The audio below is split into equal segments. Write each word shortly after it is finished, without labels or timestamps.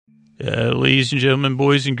Ladies and gentlemen,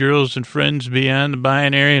 boys and girls, and friends beyond the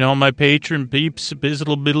binary, and all my patron peeps,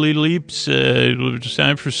 bizzle biddly leaps, it's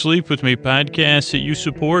time for Sleep With Me podcast that you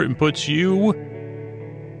support and puts you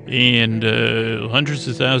and hundreds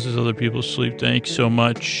of thousands of other people to sleep. Thanks so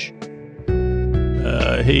much.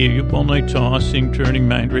 Hey, are you up all night tossing, turning,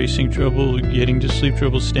 mind racing trouble, getting to sleep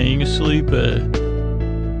trouble, staying asleep?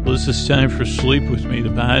 Well, this is time for Sleep With Me, the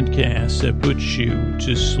podcast that puts you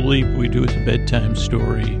to sleep. We do it a bedtime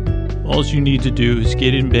story. All you need to do is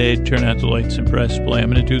get in bed, turn out the lights, and press play.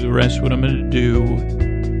 I'm going to do the rest. What I'm going to do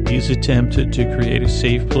is attempt to create a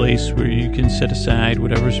safe place where you can set aside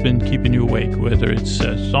whatever's been keeping you awake, whether it's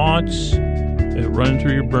thoughts running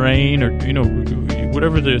through your brain or,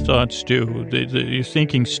 whatever the thoughts do, you're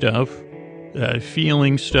thinking stuff,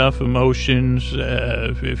 feeling stuff, emotions,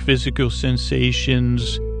 physical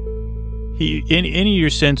sensations, any of your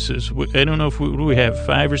senses. I don't know if we have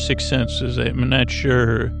 5 or 6 senses. I'm not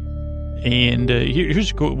sure. And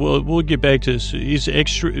here's cool. We'll get back to this. Is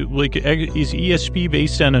ESP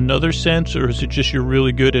based on another sense, or is it just you're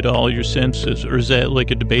really good at all your senses, or is that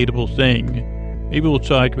like a debatable thing? Maybe we'll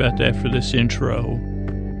talk about that for this intro.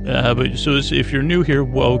 If you're new here,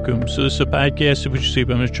 welcome. So this is a podcast that puts you sleep.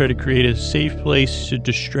 I'm going to try to create a safe place to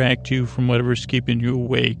distract you from whatever's keeping you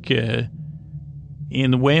awake. And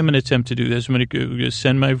the way I'm going to attempt to do this, I'm going to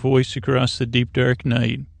send my voice across the deep, dark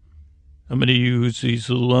night. I'm going to use these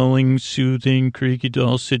lulling, soothing, creaky,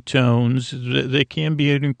 dulcet tones that can be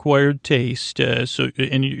an acquired taste.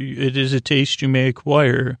 And it is a taste you may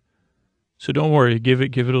acquire. So don't worry, give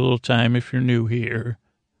it a little time if you're new here.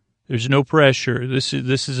 There's no pressure. This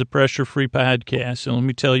is a pressure-free podcast, and let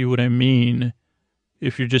me tell you what I mean.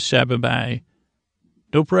 If you're just stopping by,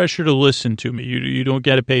 no pressure to listen to me. You don't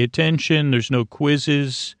got to pay attention. There's no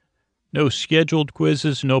quizzes, no scheduled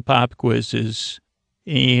quizzes, no pop quizzes.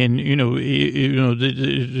 And,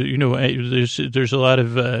 there's a lot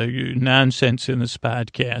of nonsense in this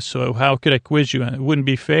podcast. So how could I quiz you on it? It wouldn't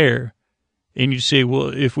be fair. And you say, well,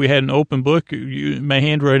 if we had an open book, my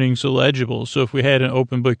handwriting's illegible. So if we had an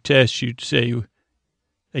open book test, you'd say,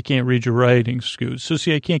 I can't read your writing, Scoot. So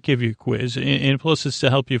see, I can't give you a quiz. And plus it's to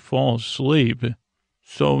help you fall asleep.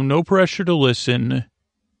 So no pressure to listen.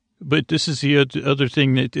 But this is the other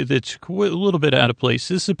thing that's a little bit out of place.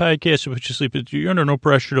 This is a podcast that puts you to sleep. You're under no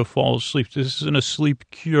pressure to fall asleep. This isn't a sleep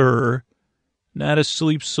cure, not a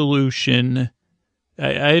sleep solution.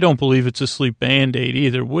 I don't believe it's a sleep Band-Aid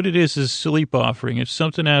either. What it is sleep offering. It's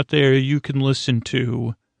something out there you can listen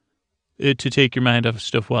to take your mind off of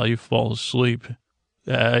stuff while you fall asleep.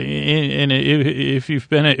 And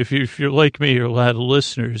if you're like me or a lot of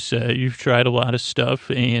listeners, you've tried a lot of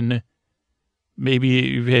stuff and maybe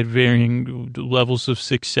you've had varying levels of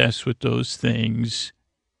success with those things.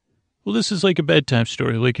 Well, this is like a bedtime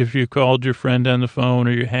story. Like if you called your friend on the phone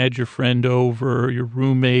or you had your friend over or your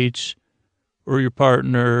roommates or your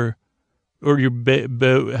partner or your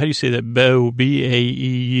how do you say that? Beau,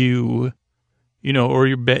 B-A-E-U, or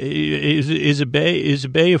your is a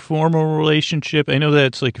bae a formal relationship? I know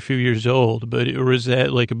that's like a few years old, or is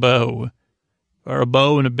that like a beau? Are a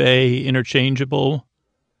beau and a bae interchangeable?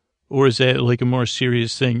 Or is that like a more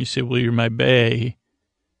serious thing? You say, well, you're my bae.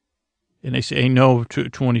 And they say, no,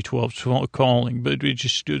 2012 calling. But it's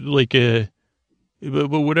just like but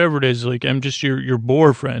whatever it is, like I'm just your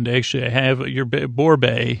boyfriend. Actually, I have your boar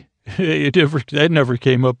bae. That never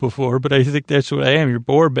came up before, but I think that's what I am, your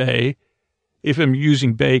boar bae. If I'm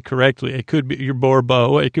using bae correctly, I could be your boar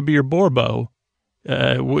beau. It could be your boar beau.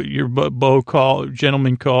 Your beau call,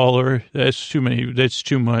 gentleman caller. That's too many. That's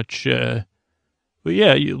too much. But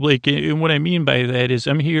yeah, and what I mean by that is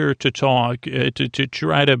I'm here to talk, to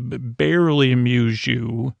try to barely amuse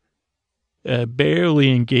you,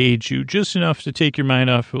 barely engage you, just enough to take your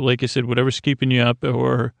mind off, like I said, whatever's keeping you up,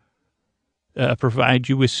 or provide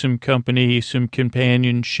you with some company, some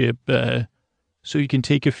companionship, so you can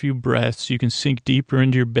take a few breaths, you can sink deeper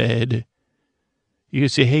into your bed. You can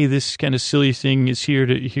say, hey, this kind of silly thing is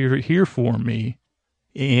here for me.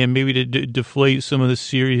 And maybe to deflate some of the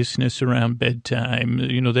seriousness around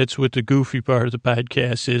bedtime. That's what the goofy part of the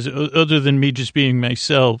podcast is, other than me just being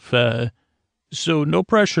myself. So no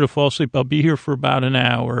pressure to fall asleep. I'll be here for about an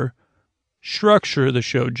hour. Structure of the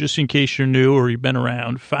show, just in case you're new or you've been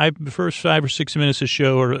around. The first 5 or 6 minutes of the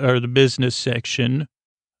show are the business section.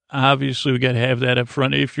 Obviously, we got to have that up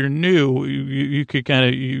front. If you're new, you could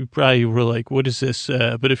you probably were like, what is this?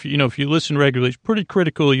 But if you listen regularly, it's pretty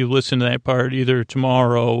critical you listen to that part either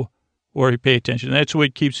tomorrow or you pay attention. That's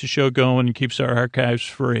what keeps the show going and keeps our archives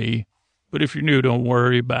free. But if you're new, don't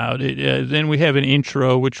worry about it. Then we have an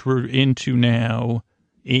intro, which we're into now.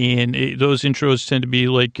 And those intros tend to be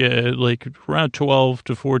like around 12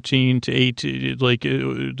 to 14 to 8.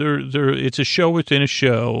 It's a show within a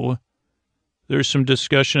show. There's some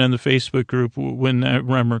discussion on the Facebook group when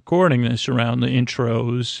I'm recording this around the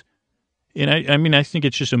intros. And I think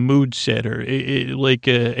it's just a mood setter.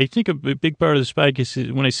 I think a big part of this podcast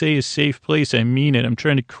is when I say a safe place, I mean it. I'm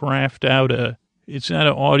trying to craft out it's not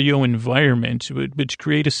an audio environment, but to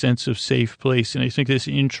create a sense of safe place. And I think this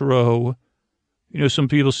intro, some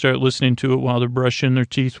people start listening to it while they're brushing their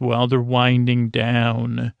teeth, while they're winding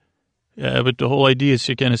down. But the whole idea is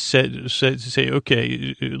to kind of say,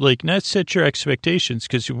 okay, not set your expectations,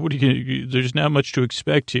 because there's not much to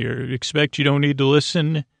expect here. Expect you don't need to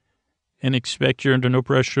listen, and expect you're under no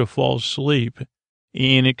pressure to fall asleep.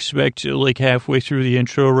 And expect, halfway through the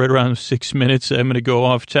intro, right around 6 minutes, I'm going to go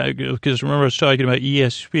off, because remember I was talking about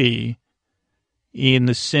ESP in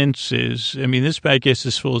the senses. This podcast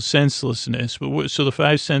is full of senselessness. But so the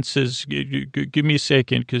 5 senses, give me a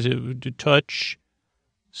second, because touch,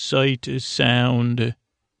 sight, sound,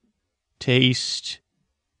 taste,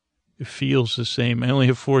 it feels the same. I only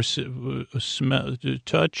have 4 smell,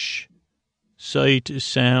 touch, sight,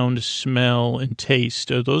 sound, smell, and taste.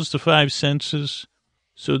 Are those the 5 senses?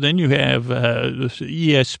 So then you have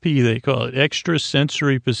ESP, they call it,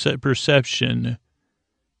 extrasensory perception.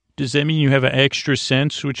 Does that mean you have an extra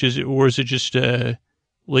sense, or is it just you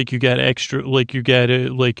got extra, you're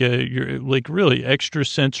really extra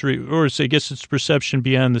sensory, or I guess it's perception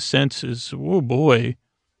beyond the senses. Oh boy,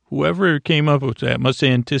 whoever came up with that must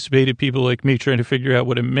have anticipated people like me trying to figure out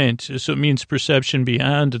what it meant. So it means perception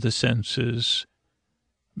beyond the senses.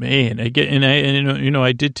 Man, I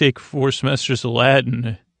did take 4 semesters of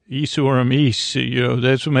Latin, Esorum es,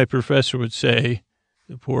 that's what my professor would say.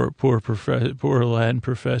 The poor Latin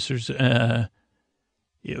professors. So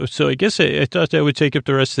I guess I thought that would take up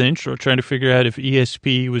the rest of the intro, trying to figure out if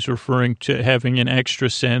ESP was referring to having an extra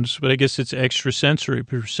sense, but I guess it's extrasensory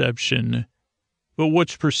perception. But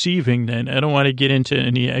what's perceiving then? I don't want to get into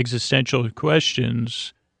any existential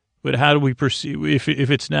questions, but how do we perceive, if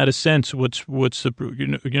it's not a sense, what's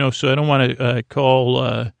the, so I don't want to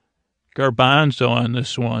call Garbanzo on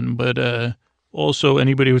this one, but also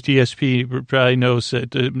anybody with ESP probably knows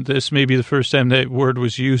that this may be the first time that word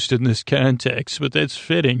was used in this context, but that's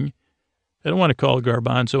fitting. I don't want to call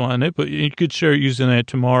Garbanzo on it, but you could start using that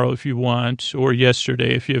tomorrow if you want, or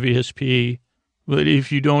yesterday if you have ESP. But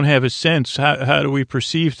if you don't have a sense, how do we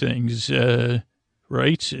perceive things?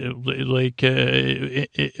 Right? I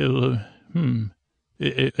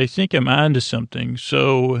think I'm onto something.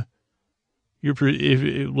 So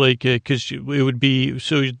because it would be,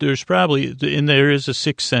 so there's probably, and there is a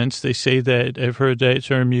 6th sense. They say that, I've heard that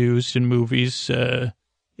term used in movies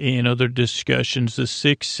and other discussions, the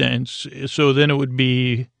 6th sense. So then it would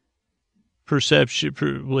be perception,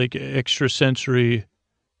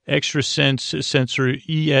 extrasensory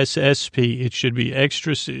ESSP. It should be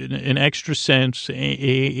an extra sense,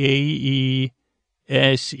 AESESP.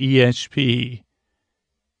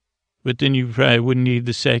 But then you probably wouldn't need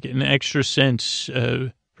the second. An extra sense,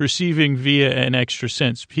 perceiving via an extra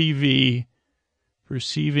sense. PV,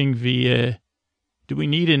 perceiving via. Do we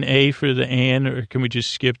need an A for the an, or can we just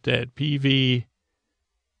skip that? PVS,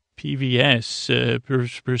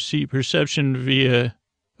 perception via.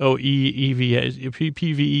 Oh, EVS,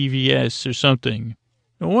 PVEVS or something.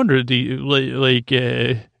 No wonder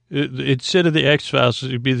instead of the X files,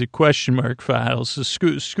 it would be the question mark files, the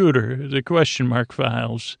scooter, the question mark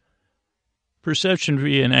files. Perception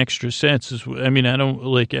via an extra sense is, I don't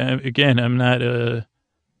again, I'm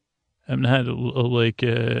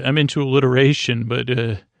into alliteration, but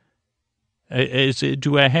do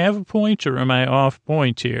I have a point or am I off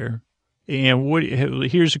point here? And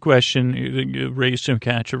here's a question, raise some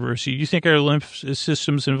controversy. You think our lymph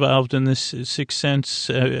system's involved in this 6th sense?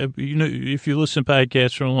 If you listen to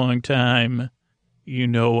podcasts for a long time,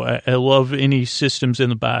 I love any systems in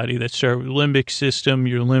the body that start with limbic system,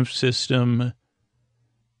 your lymph system.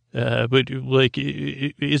 But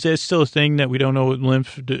is that still a thing that we don't know what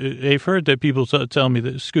lymph? I've heard that people tell me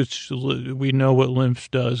that we know what lymph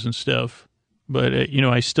does and stuff. But,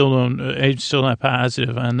 I still don't, I'm still not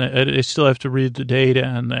positive on that. I still have to read the data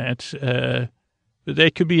on that. But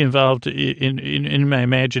that could be involved in my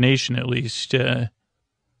imagination, at least. I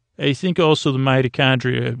think also the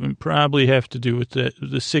mitochondria probably have to do with the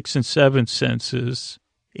 6th and 7th senses.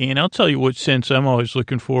 And I'll tell you what sense I'm always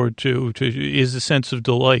looking forward to is the sense of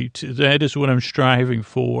delight. That is what I'm striving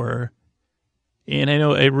for. And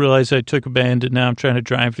I realize I took a bend and now I'm trying to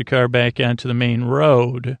drive the car back onto the main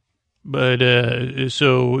road. But, that's,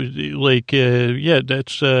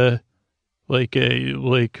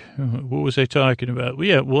 What was I talking about?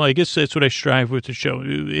 Yeah, well, I guess that's what I strive with the show.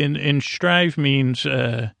 And strive means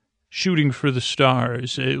shooting for the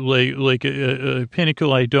stars, a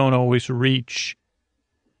pinnacle I don't always reach.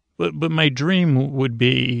 But my dream would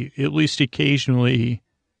be, at least occasionally,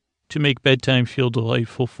 to make bedtime feel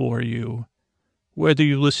delightful for you. Whether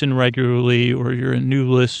you listen regularly or you're a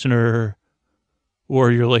new listener,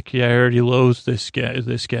 or you're like, yeah, I already loathe this guy.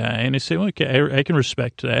 And I say, okay, I can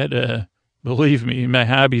respect that. Believe me, my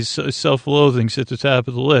hobby's self-loathing's at the top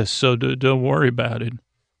of the list, so don't worry about it.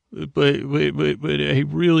 But I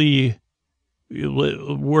really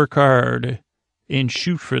work hard and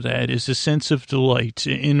shoot for that is a sense of delight.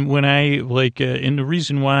 And when and the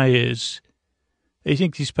reason why is I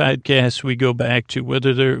think these podcasts we go back to,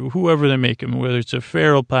 whoever they make them, whether it's a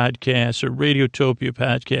Feral podcast, a Radiotopia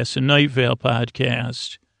podcast, a Night Vale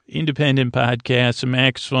podcast, independent podcasts, a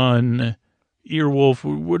Max Fun, Earwolf,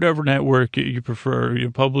 whatever network you prefer,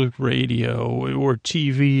 your public radio or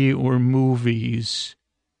TV or movies.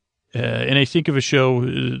 And I think of a show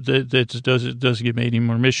that doesn't get made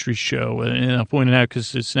anymore, Mystery Show. And I'll point it out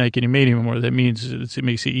because it's not getting made anymore. That means it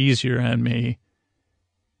makes it easier on me.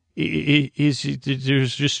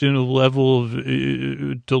 There's just a level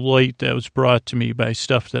of delight that was brought to me by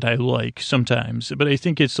stuff that I like sometimes. But I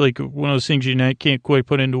think it's like one of those things can't quite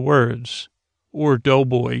put into words. Or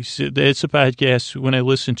Doughboys. It's a podcast. When I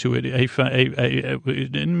listen to it, I find,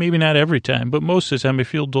 maybe not every time, but most of the time I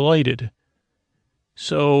feel delighted.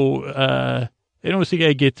 So I don't think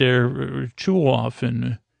I get there too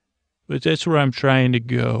often, but that's where I'm trying to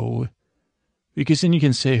go. Because then you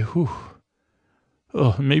can say, whew,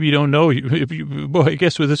 oh, maybe you don't know. Boy, I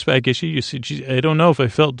guess with this podcast, you said, I don't know if I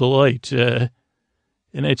felt delight. And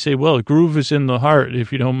I'd say, well, groove is in the heart,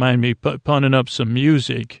 if you don't mind me punning up some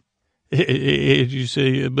music. You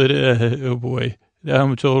say, but, oh boy,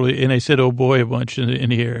 I'm totally, and I said, oh boy, a bunch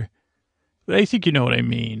in here. But I think you know what I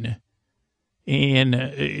mean. And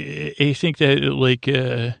I think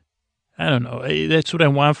that, I don't know, that's what I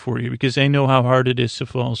want for you, because I know how hard it is to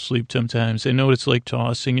fall asleep sometimes. I know what it's like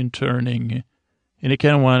tossing and turning, and I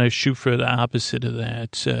kind of want to shoot for the opposite of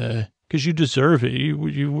that, because you deserve it.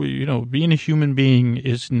 You know, being a human being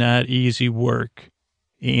is not easy work.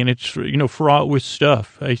 And it's, fraught with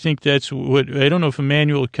stuff. I think that's what, I don't know if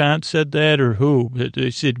Immanuel Kant said that or who, but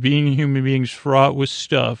they said being a human being is fraught with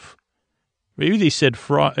stuff. Maybe they said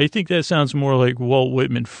fraught. I think that sounds more like Walt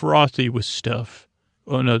Whitman, frothy with stuff.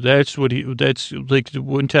 Oh, no, that's like the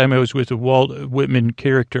one time I was with a Walt Whitman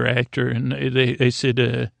character actor, and they said,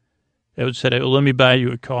 let me buy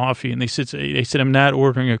you a coffee. And they said, I'm not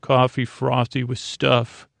ordering a coffee frothy with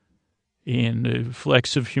stuff. And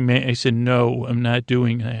flex of humanity. I said, no, I'm not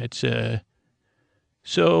doing that.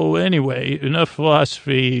 So anyway, enough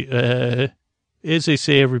philosophy. As they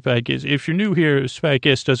say, every podcast, if you're new here, this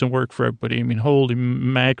podcast doesn't work for everybody. I mean, holy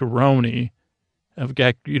macaroni. I've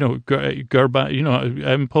got, I'm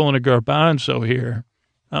pulling a garbanzo here.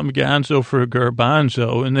 I'm a gonzo for a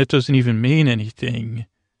garbanzo, and that doesn't even mean anything.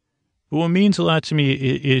 But what means a lot to me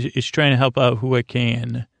is trying to help out who I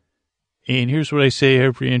can. And here's what I say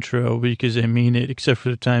every intro, because I mean it, except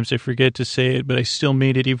for the times I forget to say it, but I still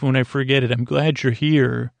mean it even when I forget it. I'm glad you're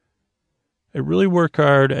here. I really work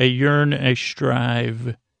hard. I yearn, I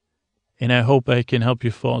strive, and I hope I can help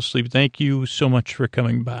you fall asleep. Thank you so much for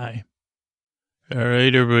coming by. All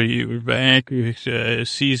right, everybody, we're back.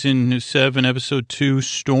 Season 7, Episode 2,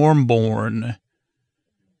 Stormborn.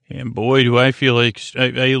 And boy, do I feel like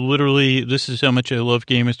I literally, this is how much I love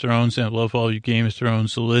Game of Thrones, and I love all you Game of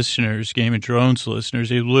Thrones listeners, Game of Thrones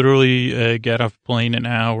listeners. I literally got off a plane an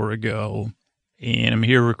hour ago, and I'm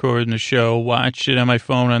here recording the show, watched it on my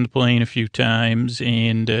phone on the plane a few times,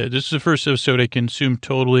 and this is the first episode I consumed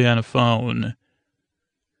totally on a phone,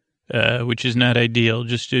 which is not ideal,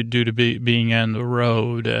 just due to being on the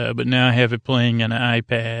road, but now I have it playing on an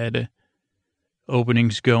iPad,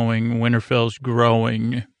 openings going, Winterfell's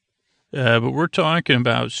growing. But we're talking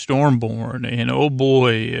about Stormborn, and oh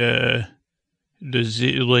boy, does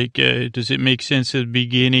it make sense at the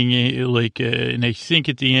beginning, and I think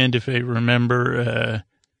at the end, if I remember,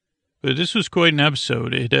 but this was quite an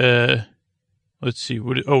episode. Let's see,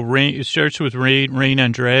 rain, it starts with rain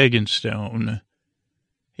on Dragonstone,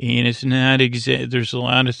 and it's not there's a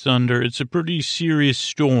lot of thunder. It's a pretty serious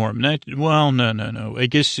storm. No. I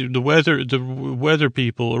guess the weather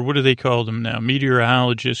people, or what do they call them now?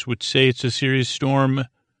 Meteorologists would say it's a serious storm,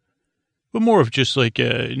 but more of just like,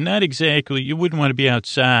 not exactly, you wouldn't want to be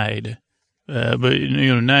outside, but,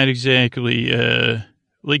 not exactly,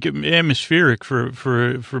 like atmospheric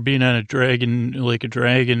for being on a dragon, like a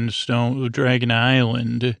dragon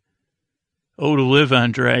island. Oh, to live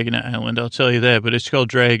on Dragon Island, I'll tell you that, but it's called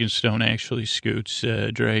Dragonstone, actually, Scoots.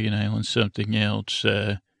 Dragon Island's something else.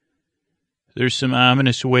 There's some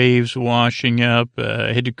ominous waves washing up.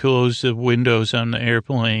 I had to close the windows on the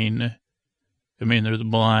airplane. I mean, they're the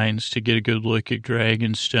blinds to get a good look at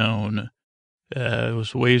Dragonstone.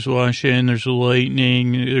 Those waves wash in, there's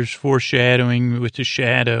lightning, there's foreshadowing with the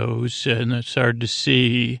shadows, and it's hard to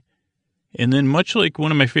see. And then much like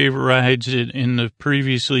one of my favorite rides in the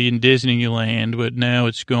previously in Disneyland, but now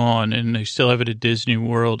it's gone, and they still have it at Disney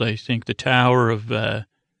World, I think the Tower of the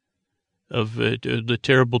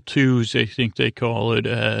Terrible Twos, I think they call it.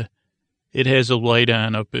 It has a light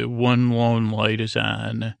on up. One lone light is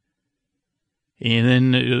on.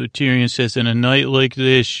 And then Tyrion says, in a night like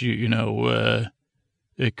this, Khaleesi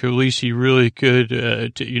really could,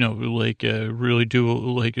 really do,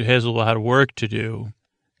 like, it has a lot of work to do.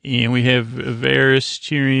 And we have Varys,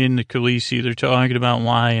 Tyrion, the Khaleesi. They're talking about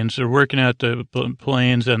lions. They're working out the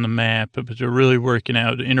plans on the map, but they're really working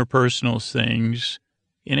out interpersonal things.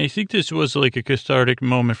 And I think this was like a cathartic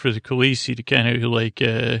moment for the Khaleesi to kind of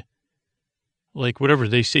like whatever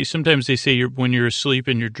they say. Sometimes they say when you're asleep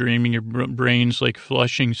and you're dreaming, your brain's like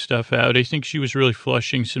flushing stuff out. I think she was really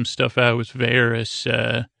flushing some stuff out with Varys.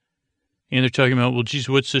 And they're talking about, well, geez,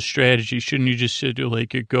 what's the strategy? Shouldn't you just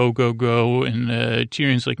go, go, go? And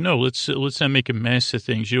Tyrion's like, no, let's not make a mess of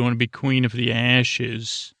things. You don't want to be queen of the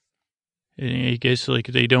ashes. And I guess like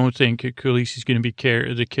they don't think Khaleesi's going to be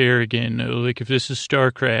the Kerrigan. Like if this is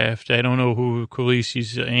StarCraft, I don't know who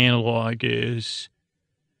Khaleesi's analog is.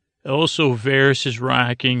 Also, Varys is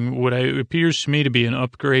rocking what appears to me to be an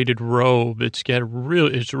upgraded robe.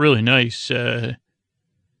 It's really nice.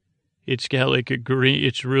 It's got like a green,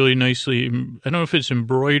 it's really nicely, I don't know if it's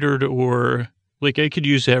embroidered or like I could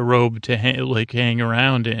use that robe to hang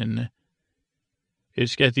around in.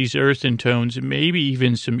 It's got these earthen tones and maybe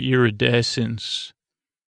even some iridescence.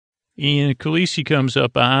 And Khaleesi comes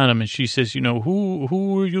up on him and she says, who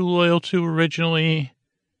were you loyal to originally?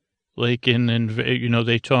 Like, and then,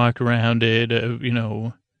 they talk around it,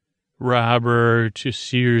 Robert,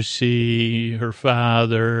 Cersei, her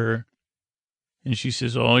father. And she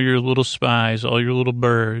says, all your little spies, all your little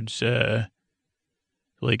birds.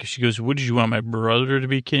 Like, she goes, what, did you want my brother to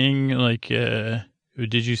be king? Like,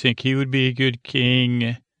 did you think he would be a good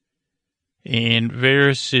king? And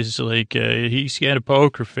Varys is like, he's got a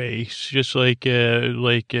poker face, just like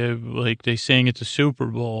they sang at the Super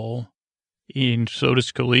Bowl. And so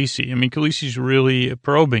does Khaleesi. I mean, Khaleesi's really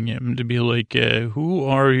probing him to be like, who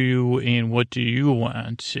are you and what do you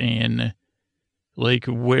want? And I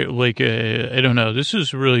don't know. This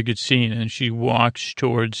is a really good scene. And she walks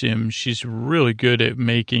towards him. She's really good at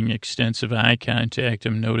making extensive eye contact,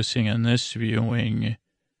 I'm noticing on this viewing.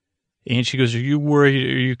 And she goes, are you worried?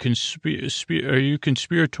 Are you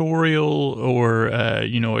conspiratorial? Or,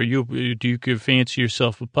 do you fancy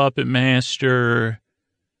yourself a puppet master?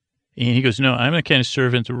 And he goes, no, I'm the kind of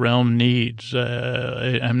servant the realm needs.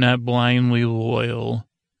 I'm not blindly loyal.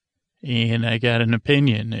 And I got an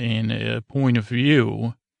opinion and a point of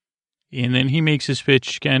view. And then he makes his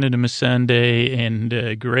pitch kind of to Missandei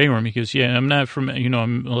and Grey Worm. He goes, yeah, I'm not from,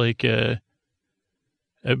 I'm like, I've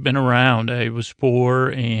been around. I was poor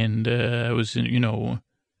and I was,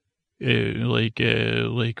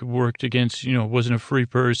 worked against, wasn't a free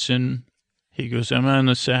person. He goes, I'm on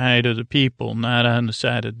the side of the people, not on the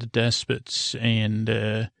side of the despots. And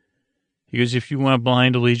he goes, if you want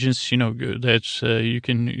blind allegiance, that's, you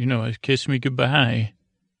can, kiss me goodbye.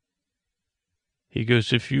 He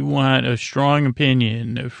goes, if you want a strong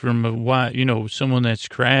opinion from someone that's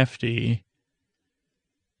crafty,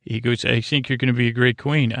 he goes, I think you're going to be a great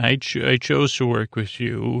queen. I chose to work with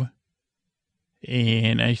you,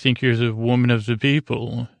 and I think you're the woman of the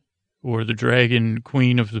people, or the dragon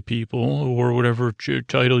queen of the people, or whatever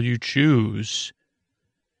title you choose.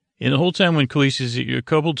 And the whole time when Khaleesi's, a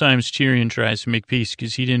couple times Tyrion tries to make peace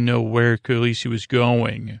because he didn't know where Khaleesi was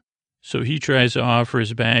going. So he tries to offer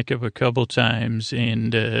his backup a couple times,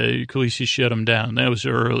 and Khaleesi shut him down. That was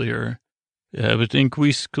earlier. But then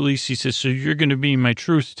Khaleesi says, so you're going to be my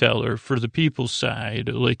truth teller for the people's side,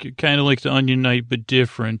 like kind of like the Onion Knight, but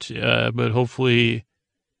different, but hopefully.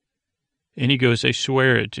 And he goes, I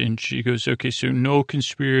swear it. And she goes, okay, so no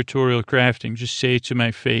conspiratorial crafting. Just say it to my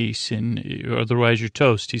face, and otherwise you're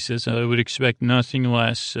toast. He says, I would expect nothing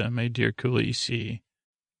less, my dear Khaleesi.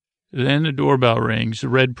 Then the doorbell rings. The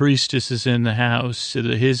Red Priestess is in the house,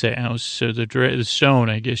 his house, the stone,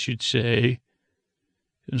 I guess you'd say.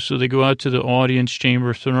 And so they go out to the audience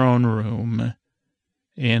chamber throne room,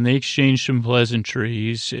 and they exchange some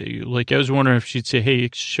pleasantries. Like, I was wondering if she'd say, hey,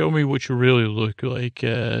 show me what you really look like.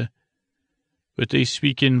 But but they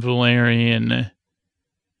speak in Valerian.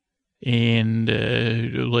 And,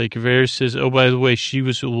 like, Varys says, oh, by the way, she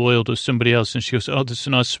was loyal to somebody else. And she goes, oh, this is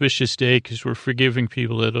an auspicious day because we're forgiving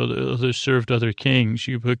people that others served other kings.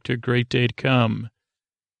 You booked a great day to come,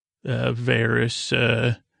 Varys.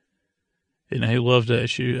 And I love that.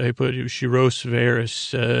 She roasts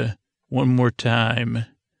Varys one more time.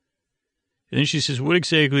 And then she says, what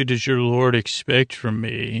exactly does your lord expect from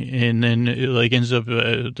me? And then it, like, ends up,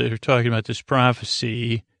 they're talking about this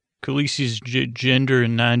prophecy. Khaleesi's gender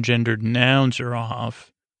and non-gendered nouns are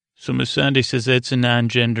off. So Missandei says that's a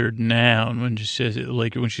non-gendered noun when she says it,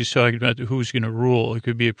 like when she's talking about who's going to rule. It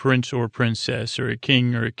could be a prince or princess or a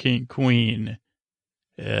king or a queen.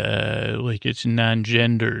 Like it's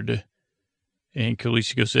non-gendered. And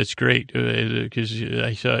Khaleesi goes, that's great, because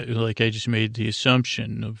I thought, like, I just made the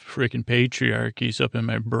assumption of frickin' patriarchy's up in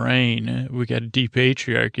my brain. We got a deep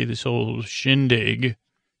patriarchy, this whole shindig.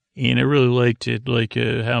 And I really liked it, like,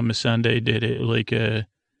 how Missandei did it. Like,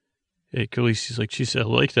 Khaleesi's like, she said, I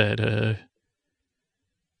like that.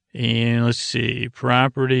 And let's see,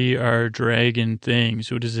 property are dragon things.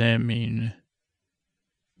 What does that mean?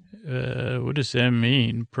 What does that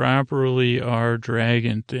mean? Properly are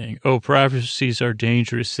dragon thing. Oh, prophecies are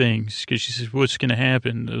dangerous things. Because she says, what's going to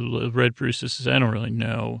happen? The Red Priestess says, I don't really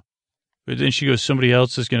know. But then she goes, somebody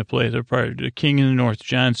else is going to play their part. The King in the North,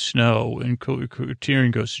 Jon Snow. And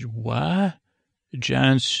Tyrion goes, what?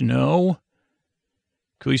 Jon Snow?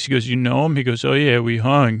 Khaleesi goes, you know him? He goes, oh, yeah, we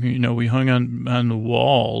hung. You know, we hung on the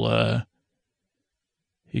wall.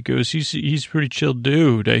 He goes, he's a pretty chill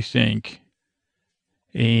dude, I think.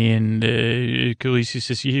 And Khaleesi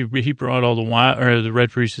says he brought all the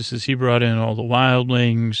Red Priestess says he brought in all the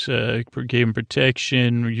wildlings, gave him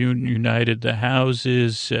protection, united the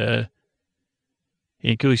houses. And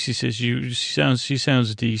Khaleesi says, he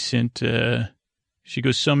sounds decent. She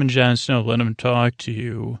goes, summon Jon Snow, let him talk to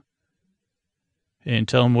you, and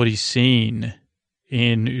tell him what he's seen.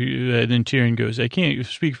 And then Tyrion goes, I can't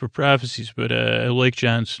speak for prophecies, but I like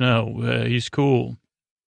Jon Snow. He's cool.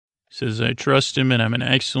 Says, I trust him and I'm an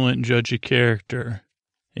excellent judge of character.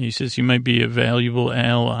 And he says he might be a valuable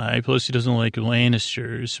ally. Plus, he doesn't like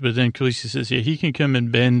Lannisters. But then Khaleesi says, yeah, he can come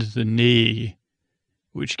and bend the knee,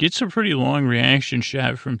 which gets a pretty long reaction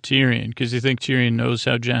shot from Tyrion because they think Tyrion knows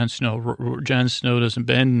how Jon Snow doesn't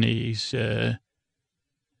bend knees.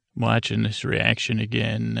 Watching this reaction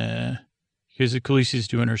again because Khaleesi's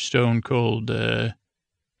doing her stone cold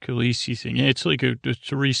Khaleesi thing. Yeah, it's like a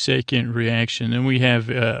 3-second reaction. Then we have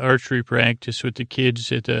archery practice with the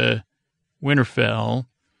kids at Winterfell.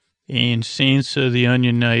 And Sansa, the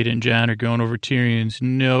Onion Knight, and Jon are going over Tyrion's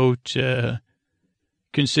note.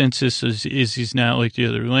 Consensus is he's not like the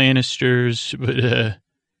other Lannisters, but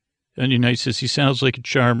Onion Knight says he sounds like a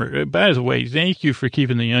charmer. By the way, thank you for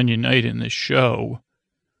keeping the Onion Knight in this show.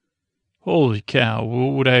 Holy cow!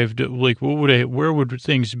 What would I have done? Like, where would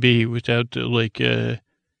things be without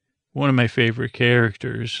one of my favorite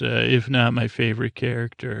characters, if not my favorite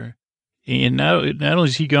character? And not only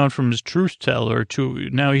has he gone from his truth teller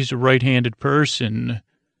to now he's a right-handed person.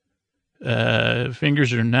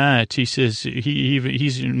 Fingers or not, he says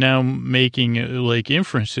he's now making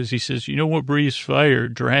inferences. He says, you know what breathes fire?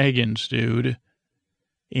 Dragons, dude.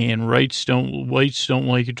 And whites don't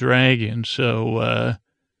like dragons. So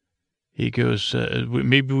he goes,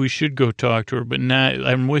 maybe we should go talk to her, but not.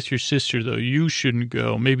 I'm with your sister though. You shouldn't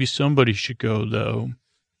go. Maybe somebody should go though.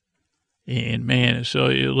 And man, so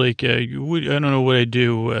I don't know what I'd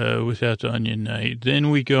do without the Onion Knight.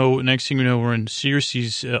 Then we go, next thing we know, we're in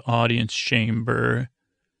Cersei's audience chamber,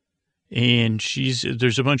 and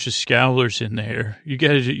there's a bunch of scowlers in there. You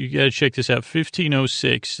gotta check this out.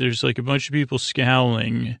 1506. There's like a bunch of people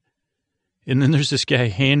scowling, and then there's this guy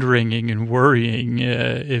hand wringing and worrying.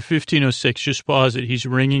 At 1506, just pause it. He's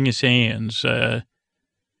wringing his hands.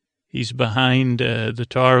 He's behind the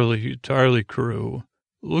Tarly crew.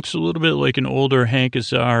 Looks a little bit like an older Hank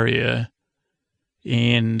Azaria.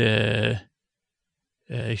 And at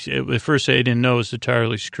first I didn't know it was the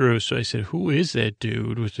Tarly's crew, so I said, who is that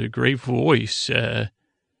dude with a great voice? And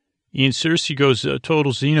Cersei goes,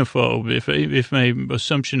 total xenophobe. If my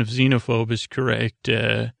assumption of xenophobe is correct,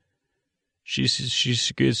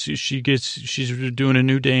 she's doing a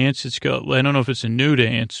new dance. It's called, I don't know if it's a new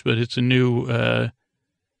dance, but it's a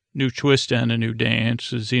new twist on a new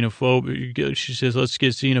dance, xenophobic. She says, let's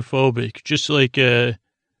get xenophobic. Just like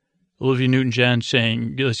Olivia Newton-John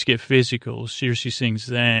saying, let's get physical. Cersei sings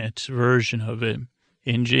that version of it.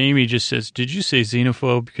 And Jamie just says, did you say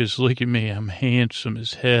xenophobe? Because look at me, I'm handsome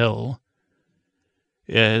as hell.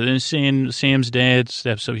 Then Sam's dad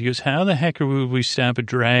steps up. He goes, how the heck would we stop a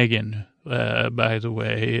dragon, by the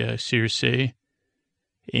way, Cersei?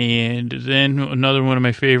 And then another one of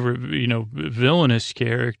my favorite, villainous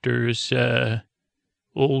characters,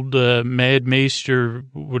 old Mad Maester,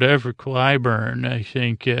 whatever, Clyburn, I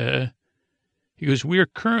think. He goes, "We are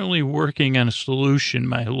currently working on a solution,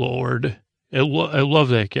 my lord." I love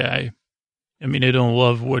that guy. I mean, I don't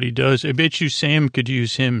love what he does. I bet you Sam could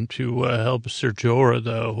use him to help Ser Jorah,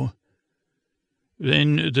 though.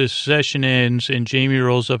 Then the session ends, and Jamie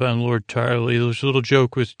rolls up on Lord Tarley. There's a little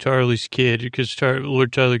joke with Tarley's kid, because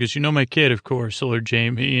Lord Tarley goes, "You know my kid, of course, Lord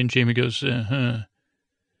Jamie." And Jamie goes,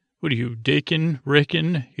 "What are you, Dickon?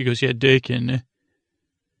 Rickon?" He goes, "Yeah, Dickon.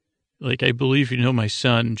 Like, I believe you know my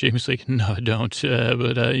son." Jamie's like, "No, I don't,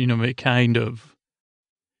 but kind of."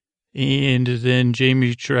 And then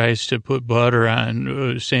Jamie tries to put butter on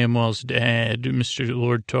Samwell's dad, Mr.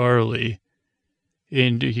 Lord Tarley.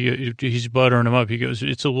 And he's buttering him up. He goes,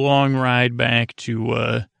 "It's a long ride back to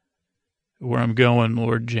where I'm going,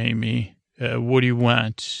 Lord Jamie. What do you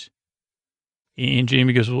want?" And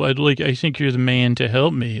Jamie goes, "Well, I think you're the man to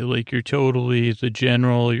help me. Like, you're totally the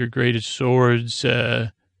general. You're great at swords.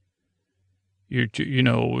 You're you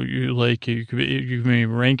could be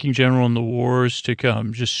ranking general in the wars to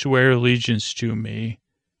come. Just swear allegiance to me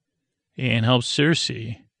and help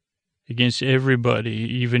Cersei against everybody,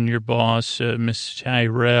 even your boss, Miss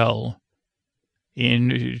Tyrell."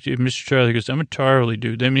 And Mr. Tarley goes, "I'm a Tarley,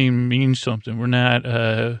 dude. That means something. We're not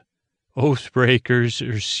oath breakers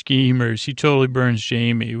or schemers." He totally burns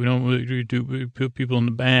Jamie. We don't we put people in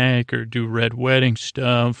the back or do red wedding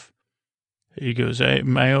stuff. He goes,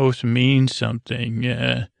 "My oath means something."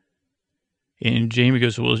 And Jamie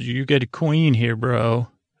goes, "Well, you got a queen here, bro."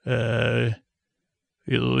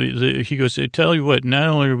 He goes, "I tell you what, not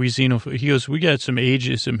only are we xenophobic," he goes, "we got some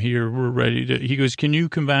ageism here. We're ready to," he goes, "Can you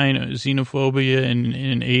combine xenophobia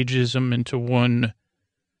and ageism into one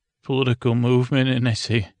political movement?" And I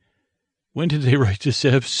say, when did they write this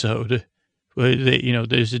episode? Well,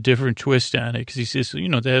 there's a different twist on it, because he says,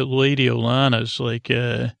 that lady Olana's like,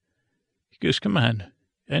 he goes, "Come on.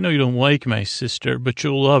 I know you don't like my sister, but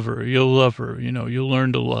you'll love her. You'll love her. You'll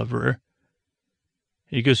learn to love her."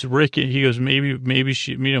 He goes, "Rick," he goes, maybe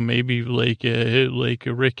she, maybe like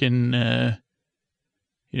Rick and,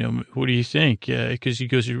 what do you think? Because he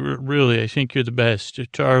goes, "Really, I think you're the best.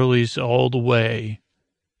 Tarley's all the way."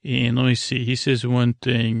 And let me see. He says one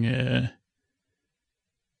thing.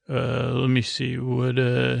 Let me see what,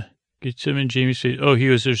 gets him in Jamie's face. Oh, he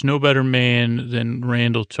goes, "There's no better man than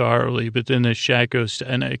Randall Tarley." But then the shot goes,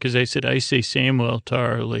 and because I said, "I say Samwell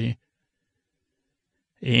Tarley."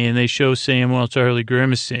 And they show Samwell Tarley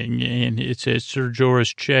grimacing, and it says Ser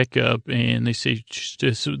Jorah's checkup, and they say,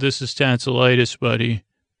 this is tonsillitis, buddy."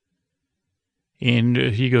 And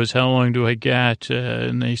he goes, "How long do I got?"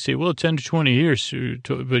 And they say, "Well, 10 to 20 years.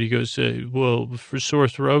 But he goes, "Well, for sore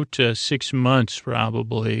throat, 6 months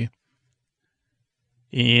probably."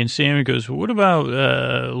 And Sam goes, "What about,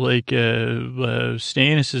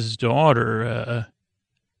 Stannis' daughter?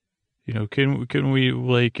 Can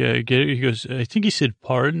we, get it?" He goes, I think he said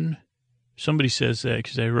pardon. Somebody says that,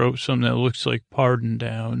 because I wrote something that looks like pardon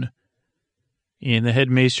down. And the head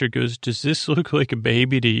maester goes, "Does this look like a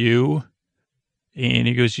baby to you?" And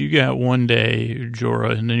he goes, "You got one day,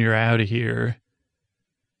 Jorah, and then you're out of here."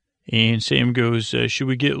 And Sam goes, "Should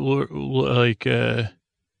we get,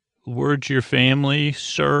 word to your family,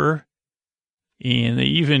 sir?" And they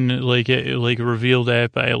even, reveal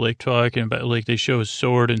that by, talking about, they show his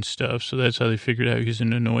sword and stuff. So that's how they figured out he's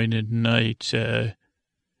an anointed knight.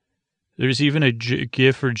 There's even a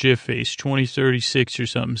GIF or GIF face, 2036 or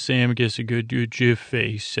something. Sam gets a good GIF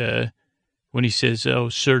face when he says, "Oh,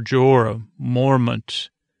 Ser Jorah, Mormont."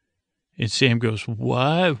 And Sam goes,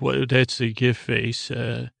 "What? What?" That's the GIF face.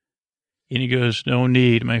 And he goes, "No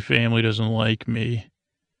need. My family doesn't like me."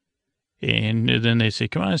 And then they say,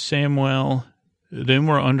 "Come on, Samwell." Then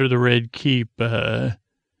we're under the Red Keep, and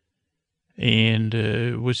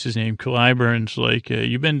what's his name? Clyburn's like,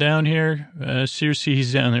 "You been down here?" Cersei,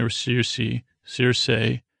 he's down there with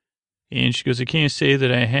Cersei. And she goes, "I can't say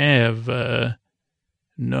that I have.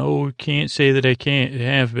 No, can't say that I can't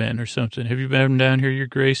have been," or something. "Have you been down here, Your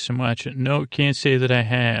Grace?" I'm watching. "No, can't say that I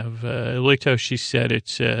have." I liked how she said it.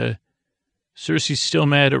 Cersei's still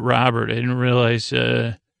mad at Robert. I didn't realize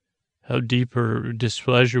how deep her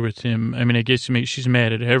displeasure with him. I mean, I guess she's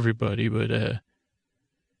mad at everybody, but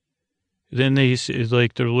then they're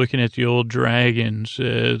looking at the old dragons,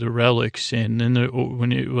 the relics, and then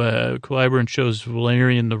when Clyburn shows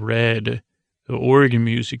Valerian the Red, the organ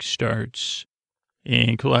music starts,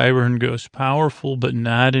 and Clyburn goes, "Powerful but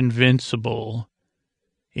not invincible."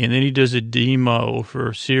 And then he does a demo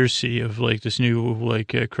for Circe of like this new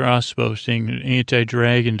like crossbow thing,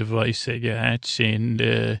 anti-dragon device they got, and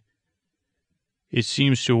it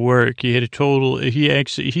seems to work. He had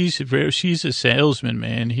he's a salesman,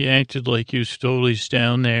 man. He acted like he was totally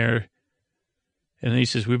down there. And then he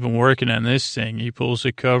says, we've been working on this thing. He pulls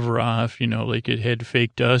the cover off, like it had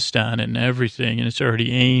fake dust on it and everything, and it's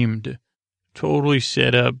already aimed. Totally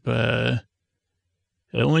set up. The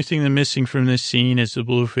only thing that's missing from this scene is the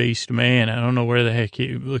blue-faced man. I don't know where the heck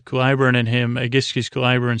Clyburn and him, I guess because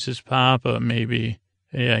Clyburn's his papa, maybe.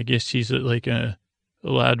 Yeah, I guess he's allowed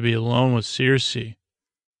to be alone with Circe.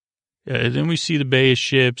 Then we see the Bay of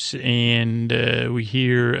Ships, and we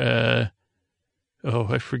hear,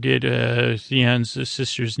 I forget Theon's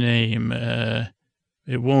sister's name.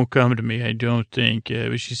 It won't come to me, I don't think.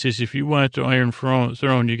 But she says, if you want the Iron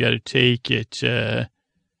Throne, you got to take it.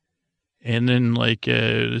 And then,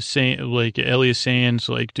 Elias Sands,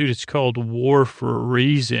 dude, it's called war for a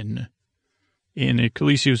reason. And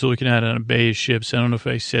Khaleesi was looking at it on a Bay of Ships. I don't know if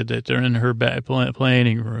I said that. They're in her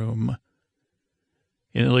planning room.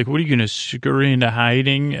 And what are you going to scurry into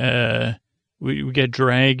hiding? We got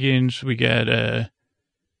dragons. We got, and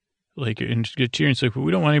Tyrion's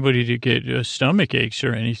we don't want anybody to get stomach aches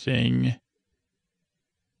or anything.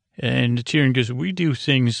 And Tyrion goes, we do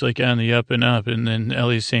things on the up and up. And then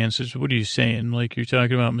Elias Sands says, what are you saying? You're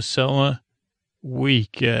talking about Myrcella?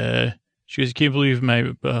 Weak. She goes, I can't believe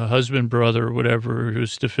my husband, brother, or whatever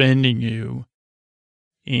was defending you.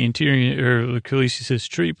 And Khaleesi says,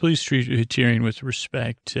 please treat Tyrion with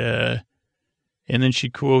respect. And then she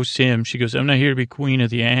quotes him. She goes, I'm not here to be queen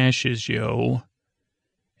of the ashes, yo.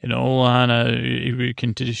 And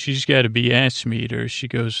Olenna, she's got to be ass meter. She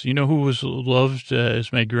goes, you know who was loved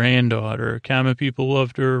as my granddaughter? Common people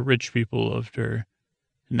loved her, rich people loved her.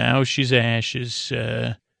 Now she's ashes.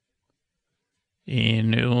 And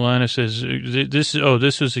Olenna says,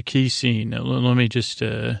 this was a key scene. Let me just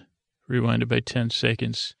rewind it by 10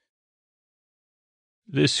 seconds.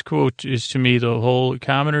 This quote is to me the whole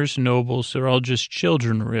commoners, nobles, they're all just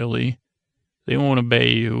children, really. They won't obey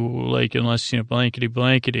you, unless,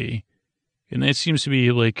 blankety. And that seems to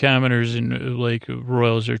be, commoners and,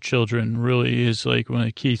 royals or children really is, one of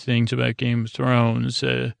the key things about Game of Thrones.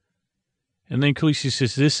 And then Khaleesi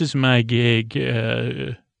says, this is my gig,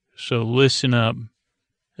 so listen up.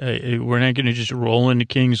 We're not going to just roll into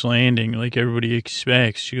King's Landing like everybody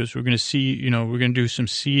expects. She goes, we're going to see, we're going to do some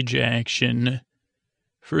siege action.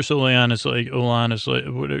 First, Olenna's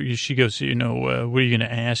she goes, what are you going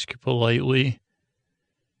to ask politely?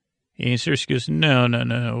 And Cersei goes, no.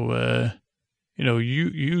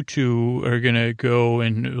 You two are going to go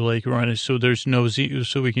and run it. So there's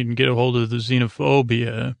so we can get a hold of the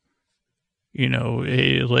xenophobia. You'll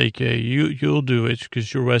do it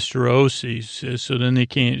because you're Westerosis. So then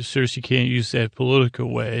Cersei can't use that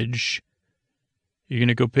political wedge. You're going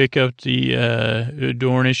to go pick up the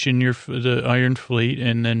Dornish in the Iron Fleet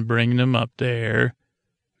and then bring them up there.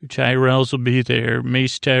 Tyrells will be there.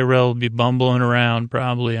 Mace Tyrell will be bumbling around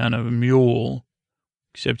probably on a mule,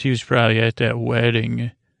 except he was probably at that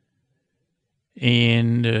wedding.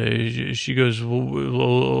 And she goes,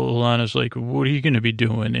 Olenna's what are you going to be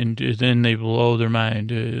doing? And then they blow their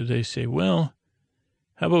mind. They say, well,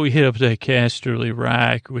 how about we hit up that Casterly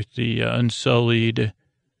Rock with the Unsullied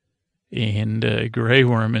and Grey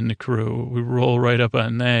Worm and the crew. We roll right up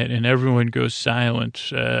on that, and everyone goes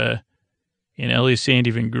silent. And Elias Sand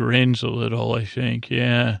even grins a little, I think,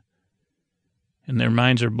 yeah. And their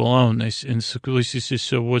minds are blown. And Khaleesi says,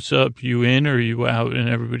 so what's up? You in or you out? And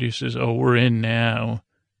everybody says, oh, we're in now.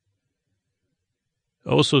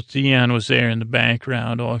 Also, Theon was there in the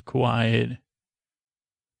background, all quiet.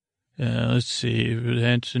 Let's see,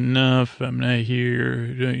 that's enough. I'm not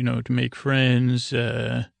here, to make friends.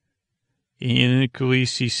 And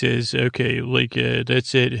Khaleesi says, okay,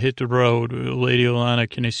 that's it, hit the road. Lady Olenna,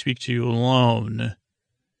 can I speak to you alone?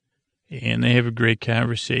 And they have a great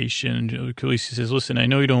conversation. Khaleesi says, listen, I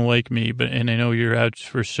know you don't like me, and I know you're out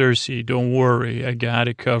for Cersei. Don't worry, I got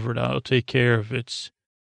it covered. I'll take care of it.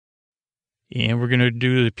 And we're going to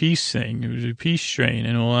do the peace thing, the peace train.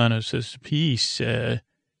 And Olenna says, peace,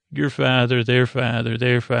 your father, their father,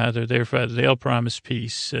 their father, their father, they all promise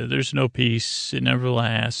peace. There's no peace. It never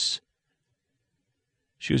lasts.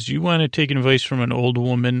 She goes, you want to take advice from an old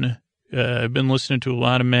woman? I've been listening to a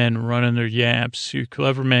lot of men running their yaps. You're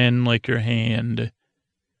clever men like your hand.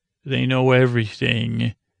 They know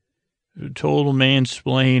everything. Total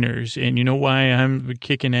mansplainers. And you know why I'm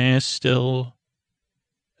kicking ass still?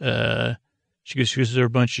 She goes, because they're a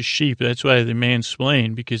bunch of sheep. That's why they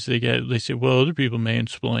mansplain, because they say, well, other people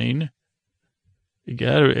mansplain.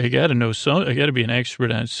 I gotta know something. I gotta be an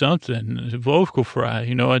expert on something. Vocal fry,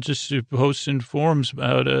 I just posting forums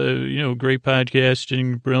about, great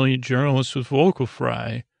podcasting, brilliant journalists with vocal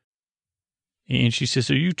fry. And she says,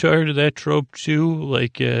 are you tired of that trope too?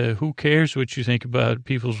 Like, who cares what you think about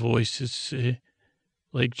people's voices?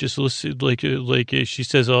 Like, just listen, she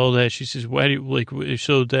says all that. She says, why do you,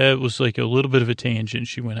 so that was like a little bit of a tangent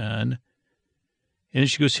she went on. And then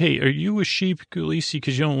she goes, hey, are you a sheep, Khaleesi?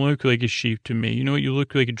 Because you don't look like a sheep to me. You know what? You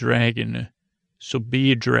look like a dragon. So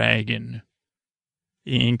be a dragon.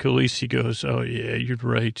 And Khaleesi goes, oh, yeah, you're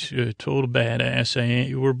right. Total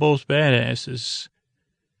badass. We're both badasses.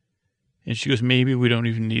 And she goes, maybe we don't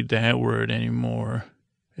even need that word anymore.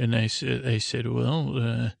 And I said,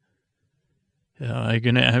 well, I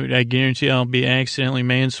guarantee I'll be accidentally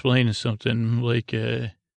mansplaining something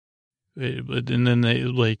but then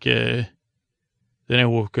then I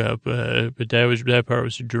woke up, but that part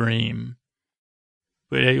was a dream.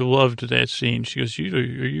 But I loved that scene. She goes, are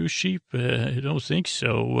you a sheep? I don't think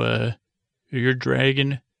so. You're a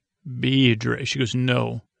dragon? Be a dragon. She goes,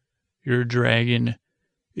 no, you're a dragon.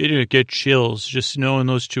 It'll get chills just knowing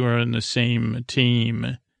those two are on the same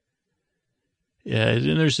team. Yeah,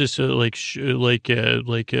 then there's this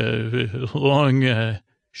long,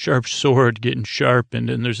 sharp sword getting sharpened,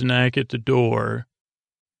 and there's a knock at the door.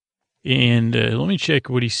 And let me check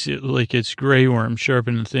what he said. Like, it's Grey Worm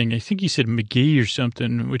sharpening the thing. I think he said McGee or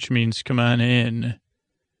something, which means come on in.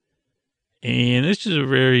 And this is a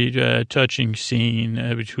very touching scene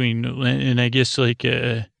between, and I guess,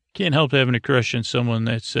 can't help having a crush on someone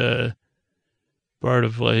that's part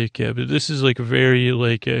of, but this is, a very,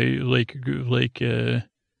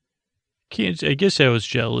 can't, I guess I was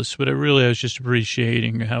jealous, but I was just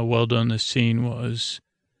appreciating how well done this scene was.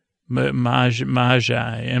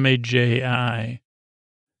 Magi, M-A-J-I.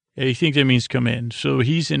 I think that means come in. So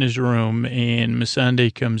he's in his room, and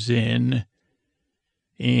Missandei comes in,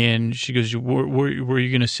 and she goes, were you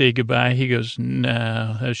going to say goodbye? He goes,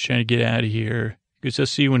 no, I was trying to get out of here. He goes, I'll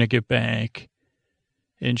see you when I get back.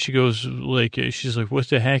 And she goes, she's like, what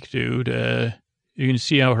the heck, dude? You're going to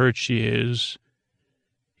see how hurt she is.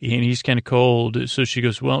 And he's kind of cold. So she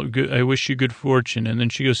goes, well, I wish you good fortune. And then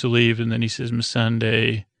she goes to leave, and then he says,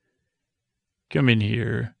 Missandei, come in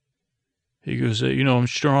here. He goes, I'm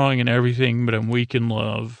strong and everything, but I'm weak in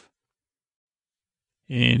love.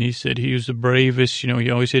 And he said he was the bravest.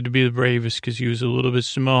 He always had to be the bravest because he was a little bit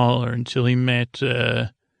smaller until he met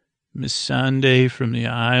Missandei from the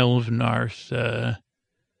Isle of Narth.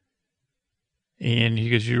 And he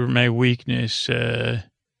goes, you're my weakness.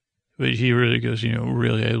 But he really goes,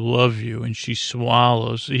 really, I love you. And she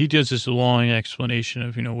swallows. He does this long explanation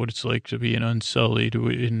of, what it's like to be an unsullied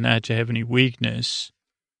and not to have any weakness.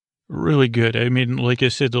 Really good. I mean, like I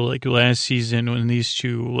said, last season when these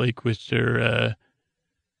two, with their,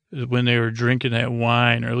 when they were drinking that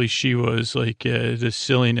wine, or at least she was, the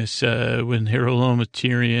silliness when they were alone with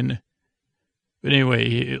Tyrion. But anyway,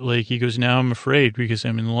 he goes, now I'm afraid because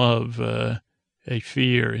I'm in love. I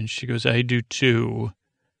fear. And she goes, I do too.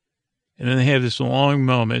 And then they have this long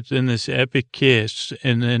moment, then this epic kiss,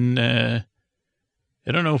 and then I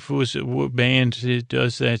don't know if it was what band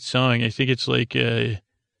does that song. I think it's I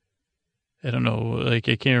don't know, I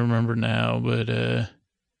can't remember now, but I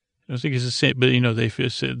don't think it's the same. But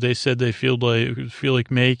they said they feel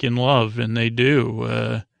like making love, and they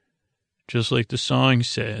do, just like the song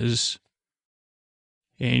says.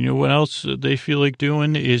 And what else they feel like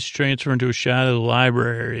doing is transferring to a shot of the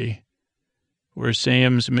library. Where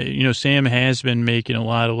Sam has been making a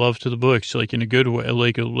lot of love to the books, in a good way,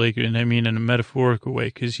 and I mean in a metaphorical way,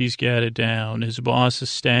 because he's got it down. His boss is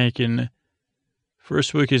stacking.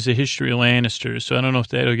 First book is the history of Lannister, so I don't know if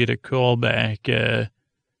that'll get a call back. But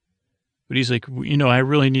he's like, I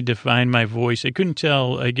really need to find my voice. I couldn't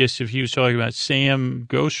tell, I guess, if he was talking about Sam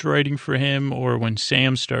ghostwriting for him or when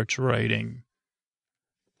Sam starts writing.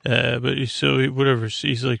 But so whatever,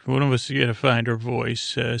 he's like, one of us is got to find our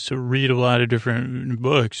voice. So read a lot of different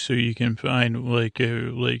books so you can find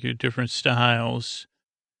different styles.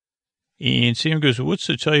 And Sam goes, what's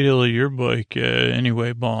the title of your book?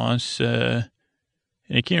 Anyway, boss, and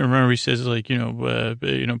I can't remember. He says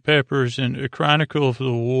Peppers and a chronicle of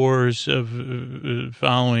the wars of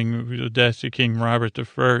following the death of King Robert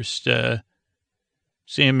I.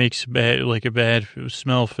 Sam makes a bad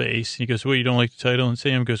smell face. He goes, well, you don't like the title? And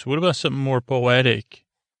Sam goes, what about something more poetic?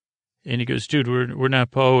 And he goes, dude, we're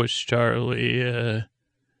not poets, Charlie.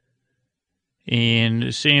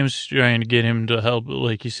 And Sam's trying to get him to help.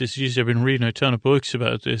 He says, geez, I've been reading a ton of books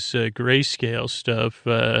about this grayscale stuff.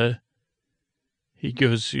 He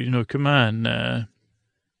goes, come on.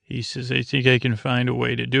 He says, I think I can find a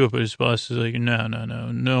way to do it. But his boss is like,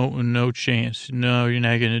 no chance. No, you're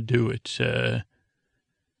not going to do it.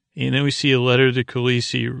 And then we see a letter to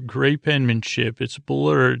Khaleesi, great penmanship. It's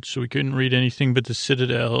blurred, so we couldn't read anything but the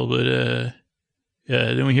Citadel. But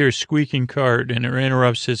then we hear a squeaking cart, and it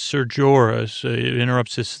interrupts Sir Jorah, so it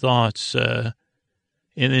interrupts his thoughts.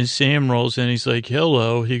 And then Sam rolls in. He's like,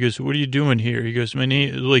 hello. He goes, what are you doing here? He goes, my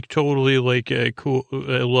name, like, totally, like, cool.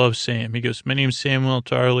 I love Sam. He goes, my name's Samuel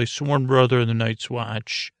Tarley, sworn brother of the Night's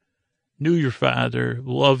Watch. Knew your father,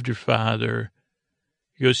 loved your father.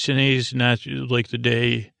 He goes, today's not like the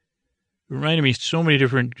day. It reminded me of so many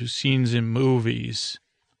different scenes in movies.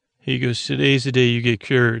 He goes, today's the day you get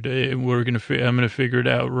cured. And I'm going to figure it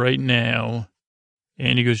out right now.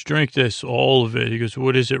 And he goes, drink this, all of it. He goes,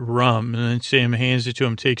 what is it, rum? And then Sam hands it to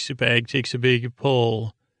him, takes a bag, takes a big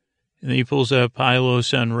pull. And then he pulls out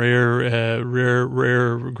Pylos on rare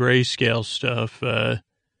grayscale stuff.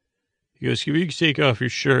 He goes, you can take off your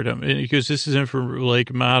shirt. And he goes, this isn't for,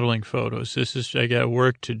 like, modeling photos. I got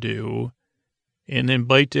work to do. And then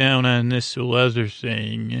bite down on this leather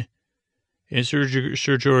thing. And Sir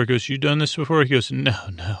Jorah goes, you done this before? He goes,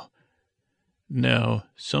 no.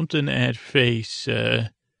 Something at face,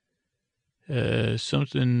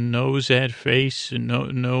 something nose at face,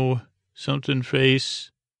 no, something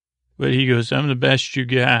face. But he goes, I'm the best you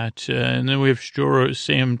got. And then we have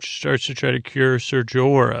Sam starts to try to cure Sir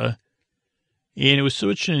Jorah. And it was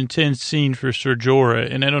such an intense scene for Sir Jorah.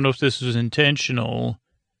 And I don't know if this was intentional,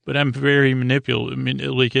 but I'm very manipulative. I mean,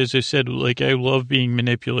 like, as I said, like, I love being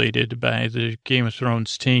manipulated by the Game of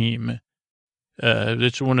Thrones team.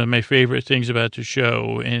 That's one of my favorite things about the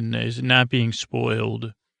show, and is not being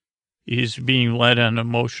spoiled, is being led on an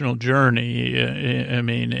emotional journey. And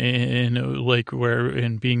being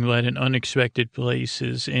led in unexpected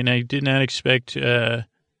places. And I did not expect to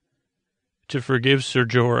forgive Sir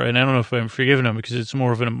Jorah, and I don't know if I'm forgiving him because it's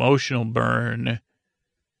more of an emotional burn.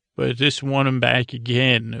 But this won him back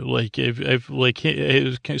again. Like, it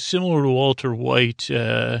was kind of similar to Walter White.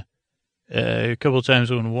 A couple of times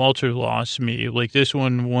when Walter lost me, like this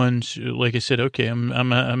one once, like I said, okay, I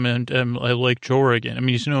like Jorah again. I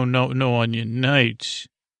mean, he's no Onion Knight,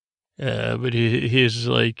 but he's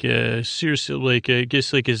like seriously, like I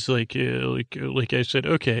guess, like is like I said,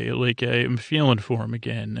 okay, like I'm feeling for him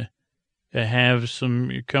again. I have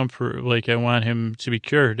some comfort, like I want him to be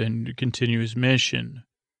cured and continue his mission.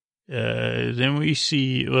 Then we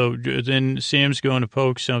see, then Sam's going to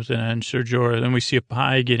poke something on Sir Jorah. Then we see a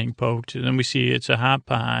pie getting poked. Then we see it's a hot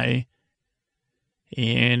pie.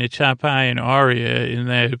 And it's hot pie and Arya in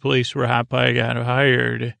that place where hot pie got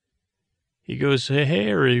hired. He goes, hey,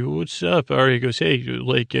 Harry, what's up? Arya goes, hey,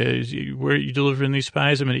 like, where are you delivering these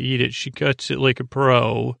pies? I'm going to eat it. She cuts it like a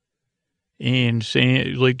pro. And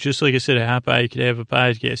saying, like, just like I said, a hot pie, you could have a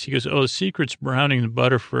podcast. He goes, the secret's browning the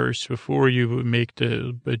butter first before you make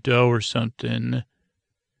the dough or something.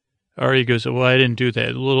 Arya goes, well, I didn't do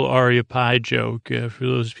that. A little Arya pie joke for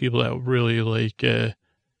those people that really like,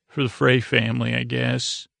 for the Frey family, I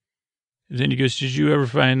guess. And then he goes, did you ever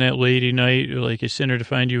find that lady night? Like, I sent her to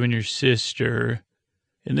find you and your sister.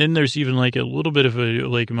 And then there's even like a little bit of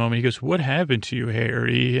a moment. He goes, what happened to you,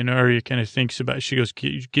 Harry? And Arya kind of thinks about it. She goes,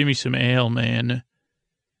 give me some ale, man.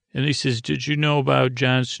 And he says, did you know about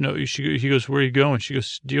Jon Snow? He goes, where are you going? She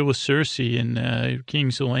goes, deal with Cersei in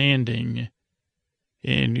King's Landing.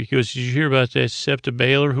 And he goes, did you hear about that Sept of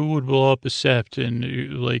Baelor? Who would blow up a Sept?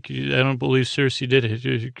 And like, I don't believe Cersei did it.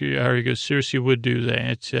 Arya goes, Cersei would do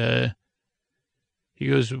that. He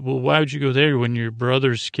goes, well, why would you go there when your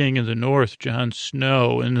brother's king of the north, Jon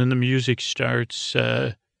Snow? And then the music starts,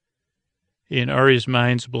 and Arya's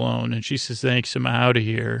mind's blown, and she says, thanks, I'm out of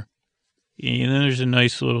here. And then there's a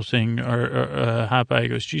nice little thing. Hot Pie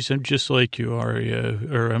goes, geez, I'm just like you, Arya,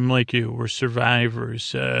 or I'm like you, we're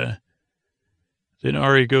survivors. Then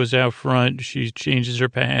Arya goes out front, she changes her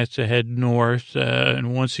path to head north,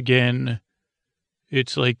 and once again,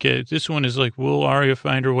 it's like, this one is like, will Arya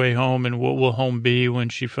find her way home, and what will home be when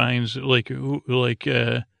she finds,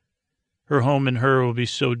 her home and her will be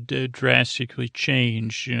so drastically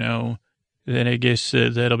changed, you know? Then I guess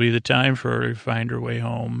that'll be the time for her to find her way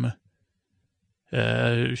home.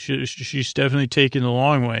 She's definitely taking the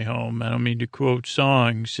long way home. I don't mean to quote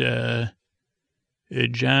songs.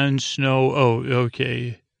 Jon Snow,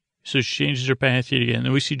 okay. So she changes her path yet again.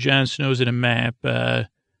 Then we see Jon Snow's in a map, the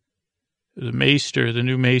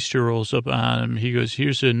new maester rolls up on him. He goes,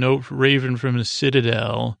 here's a note Raven from the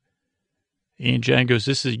Citadel. And Jon goes,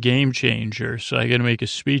 this is a game changer, so I got to make a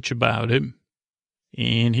speech about it.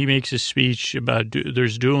 And he makes a speech about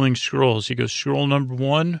there's dueling scrolls. He goes, scroll number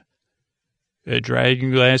 1, A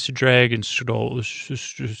dragon glass of dragon scroll,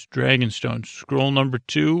 dragonstone. Scroll number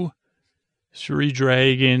 2, 3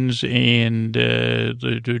 dragons and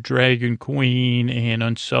the dragon queen and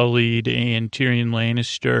Unsullied and Tyrion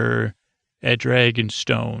Lannister at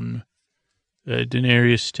Dragonstone.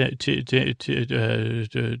 Daenerys,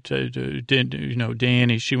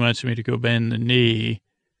 Dany, she wants me to go bend the knee.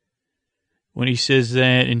 When he says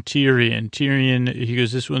that in Tyrion, he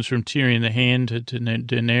goes, this one's from Tyrion, the hand to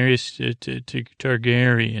Daenerys to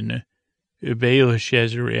Targaryen. Baelish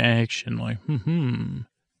has a reaction like, And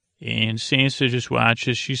Sansa just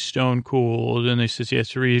watches. She's stone cold. And they says, yeah,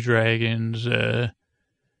 3 dragons. And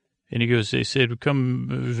he goes, they said, come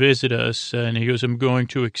visit us. And he goes, I'm going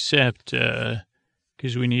to accept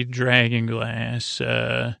because we need dragon glass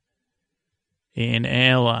and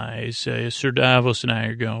allies. Sir Davos and I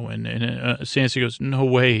are going. And Sansa goes, no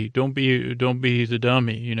way. Don't be the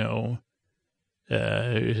dummy, you know.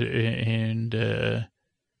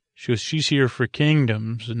 She goes, she's here for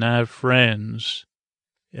kingdoms, not friends.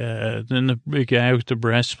 Then the big guy with the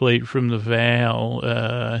breastplate from the Val,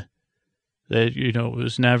 that,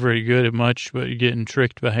 was not very good at much, but getting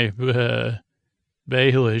tricked by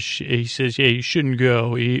Baelish, he says, yeah, you shouldn't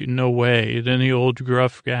go. No way. Then the old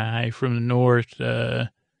gruff guy from the north,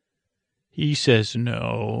 he says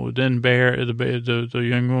no. Then the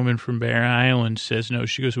young woman from Bear Island says no.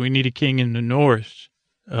 She goes, we need a king in the north.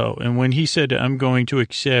 Oh, and when he said, I'm going to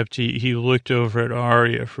accept, he looked over at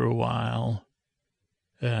Arya for a while.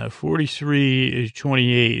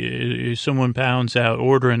 43-28, someone pounds out,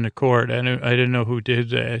 order in the court. I didn't know who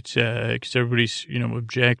did that, because everybody's,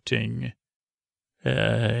 objecting.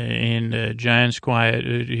 And John's quiet.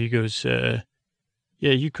 He goes, yeah,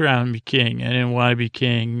 you crown me king. I didn't want to be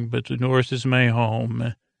king, but the North is my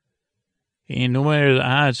home. And no matter the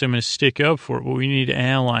odds, I'm going to stick up for it. But we need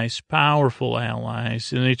allies, powerful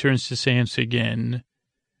allies. And then he turns to Sansa again.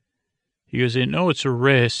 He goes, I know it's a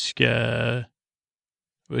risk, but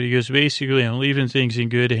he goes, basically, I'm leaving things in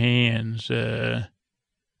good hands.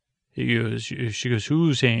 She goes,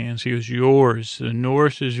 whose hands? He goes, yours. The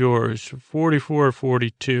North is yours.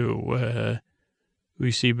 44-42.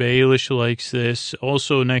 We see Baelish likes this.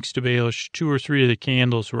 Also, next to Baelish, 2 or 3 of the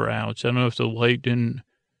candles were out. So I don't know if the light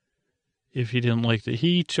if he didn't like the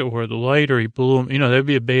heat or the light, or he blew them. That'd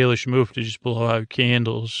be a Baelish move to just blow out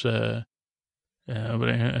candles. But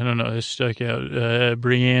I don't know. It stuck out.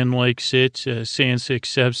 Brienne likes it. Sansa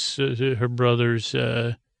accepts her brother's,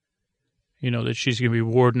 that she's going to be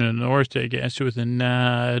warden in the North, I guess, with a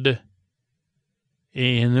nod.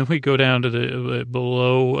 And then we go down to the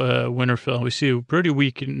below Winterfell. We see a pretty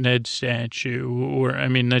weak Ned statue,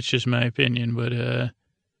 that's just my opinion, but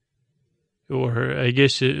or I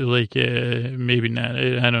guess maybe not.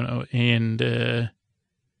 I don't know. And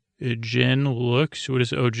Jen looks.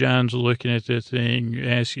 John's looking at the thing,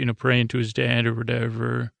 asking, praying to his dad or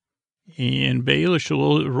whatever. And Baelish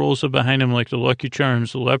rolls up behind him like the Lucky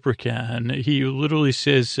Charms leprechaun. He literally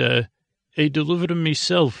says, I delivered him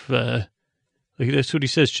myself. That's what he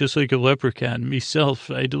says, just like a leprechaun.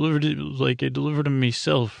 Myself. I delivered him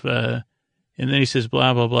myself. And then he says,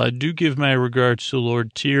 blah, blah, blah. Do give my regards to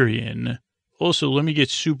Lord Tyrion. Also, let me get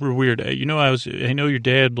super weird. I know your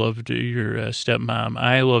dad loved your stepmom.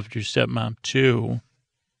 I loved your stepmom, too.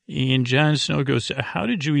 And Jon Snow goes, how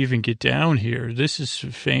did you even get down here? This is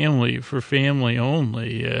family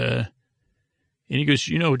only. And he goes,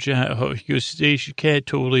 Jon, he goes, Stacey Cat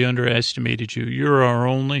totally underestimated you. You're our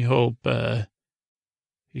only hope.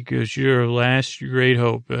 He goes, you're our last great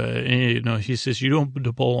hope. He says, you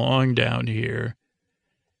don't belong down here.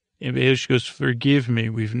 And Baelish goes, forgive me,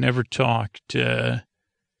 we've never talked. And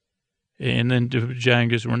then Jon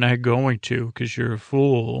goes, we're not going to because you're a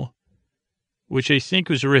fool. Which I think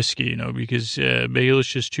was risky, because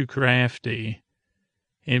Baelish is too crafty.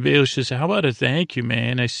 And Baelish says, how about a thank you,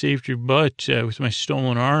 man? I saved your butt with my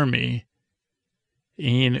stolen army.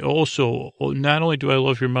 And also, not only do I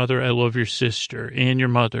love your mother, I love your sister and your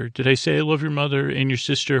mother. Did I say I love your mother and your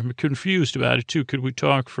sister? I'm confused about it, too. Could we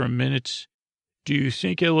talk for a minute? Do you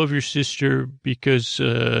think I love your sister because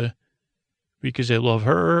I love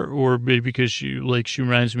her, or because she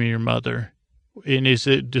reminds me of your mother? And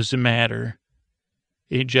does it matter?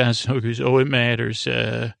 And Jon Snow goes, it matters.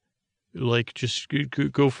 Just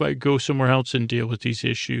go somewhere else and deal with these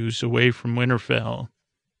issues away from Winterfell.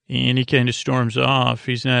 And he kind of storms off.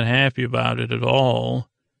 He's not happy about it at all.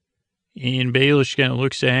 And Baelish kind of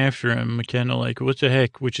looks after him, kind of like, what the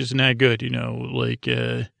heck, which is not good,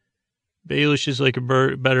 Baelish is like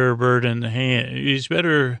better bird in the hand. He's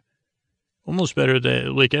almost better that,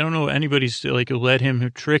 I don't know, anybody's let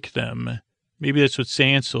him trick them. Maybe that's what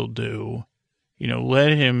Sansa will do.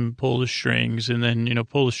 let him pull the strings and then,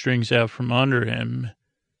 pull the strings out from under him.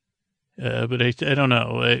 But I don't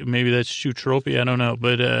know. Maybe that's too tropey. I don't know.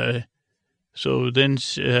 But so then,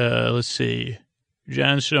 let's see.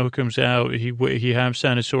 Jon Snow comes out. He hops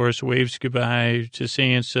on his horse, waves goodbye to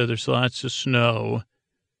Sansa. There's lots of snow.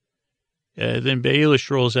 Then Baelish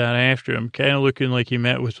rolls out after him, kind of looking like he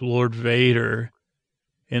met with Lord Vader.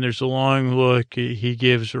 And there's a long look he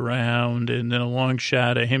gives around, and then a long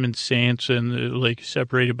shot of him and Sansa, and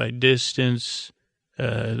separated by distance.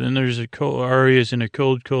 Then there's Arya's in a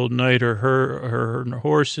cold, cold night. Her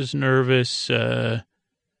horse is nervous. And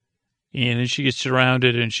then she gets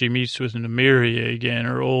surrounded, and she meets with Nymeria again,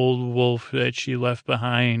 her old wolf that she left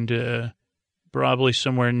behind, probably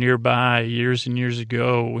somewhere nearby years and years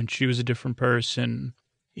ago when she was a different person.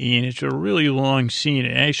 And it's a really long scene.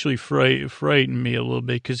 It actually frightened me a little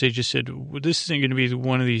bit because they just said, well, this isn't going to be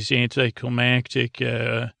one of these anticlimactic,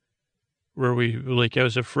 where I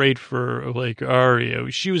was afraid for,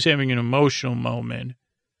 Arya. She was having an emotional moment.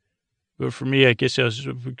 But for me, I guess I was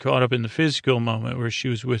caught up in the physical moment where she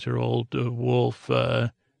was with her old wolf.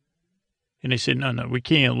 And they said, no, we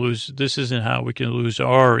can't lose. This isn't how we can lose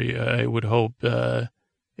Arya, I would hope. And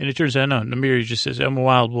it turns out, no, Nymeria just says, I'm a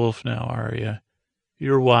wild wolf now, Arya.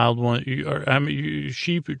 You're a wild one.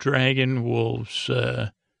 Sheep, dragon, wolves.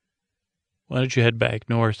 Why don't you head back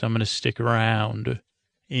north? I'm going to stick around.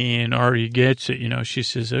 And Arya gets it. She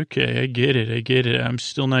says, okay, I get it. I'm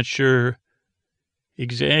still not sure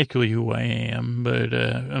exactly who I am, but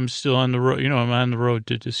I'm still on the road. I'm on the road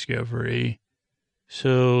to discovery.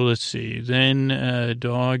 So let's see. Then the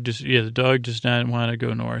dog does not want to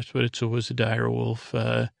go north, but it was a dire wolf.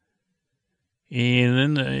 And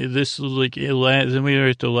then then we were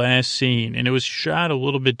at the last scene, and it was shot a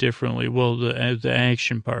little bit differently. Well, the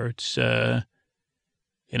action parts. And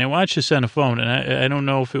I watched this on a phone, and I don't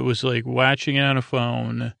know if it was watching it on a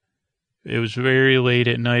phone. It was very late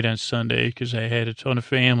at night on Sunday because I had a ton of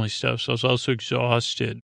family stuff, so I was also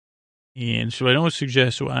exhausted. And so I don't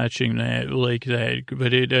suggest watching that like that,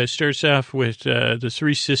 but it starts off with the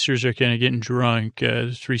three sisters are kind of getting drunk,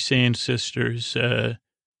 the three Sand sisters,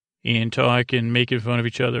 and talking, making fun of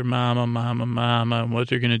each other, mama, and what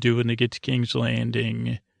they're going to do when they get to King's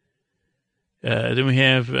Landing. Then we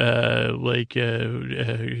have,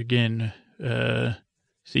 again,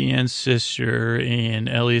 Theon's sister and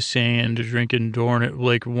Elisand drinking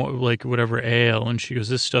Dornish, whatever ale. And she goes,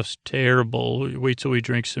 this stuff's terrible. Wait till we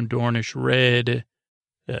drink some Dornish red.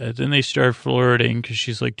 Then they start flirting because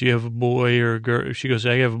she's like, do you have a boy or a girl? She goes,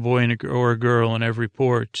 I have a boy or a girl in every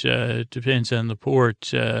port. Depends on the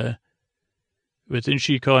port. But then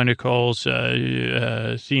she kind of calls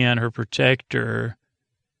Theon her protector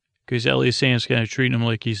because Elisand's kind of treating him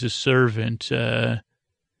like he's a servant. And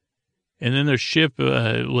then their ship,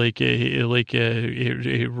 it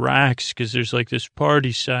rocks because there's this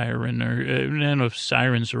party siren, or I don't know if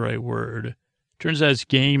siren's the right word. Turns out it's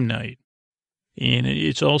game night. And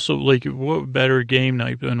it's also what better game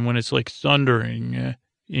night than when it's thundering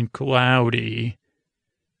and cloudy.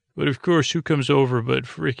 But of course, who comes over but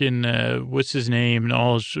freaking, what's his name, and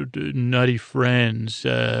all his nutty friends.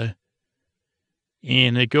 And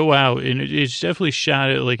they go out, and it's definitely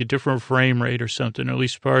shot at a different frame rate or something, or at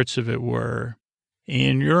least parts of it were.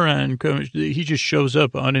 And Euron comes, he just shows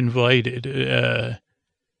up uninvited.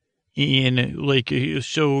 And they're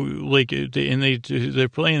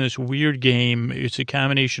playing this weird game. It's a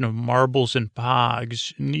combination of marbles and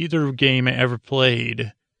pogs. Neither game I ever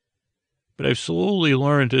played. But I've slowly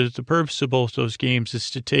learned that the purpose of both those games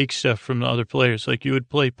is to take stuff from the other players. You would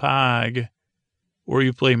play pog, or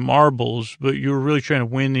you play marbles, but you were really trying to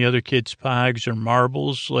win the other kid's pogs or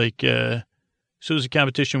marbles. So it was a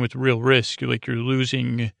competition with real risk. You're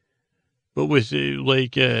losing. But with,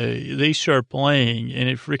 they start playing, and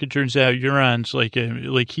it freaking turns out Euron's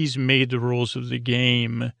he's made the rules of the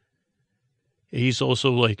game. He's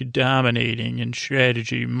also, dominating in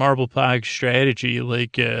strategy, marble pog strategy,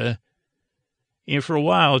 and for a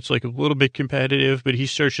while, it's a little bit competitive, but he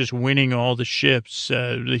starts just winning all the ships.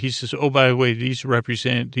 He says, oh, by the way, these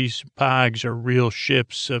pogs are real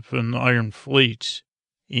ships from the Iron Fleet.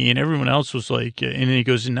 And everyone else was and then he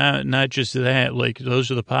goes, not just that, those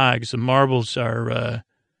are the pogs. The marbles are,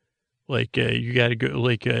 you got to go,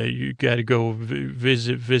 you got to go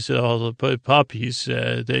visit all the puppies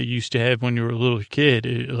that you used to have when you were a little kid.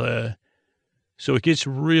 So it gets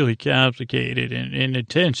really complicated and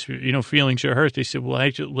intense. Feelings are hurt. They said, well,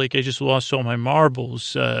 I just lost all my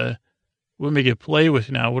marbles. What am I going to play with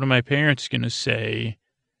now? What are my parents going to say?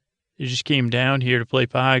 They just came down here to play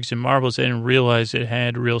pogs and marbles. They didn't realize it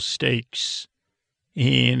had real stakes.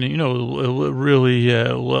 And, you know, really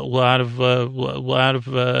a lot of,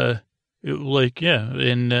 and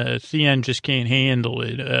Theon just can't handle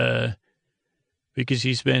it because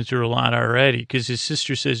he's been through a lot already. Because his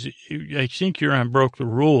sister says, I think Euron broke the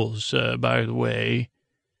rules, by the way,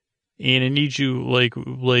 and it needs you, like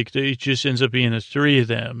it just ends up being the three of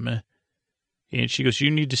them. And she goes, you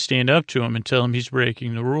need to stand up to him and tell him he's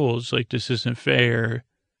breaking the rules. Like, this isn't fair.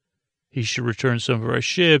 He should return some of our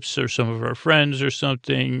ships or some of our friends or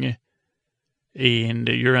something. And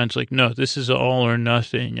Euron's like, no, this is all or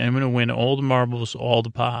nothing. I'm going to win all the marbles, all the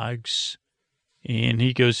pogs. And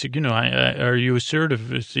he goes, you know, are you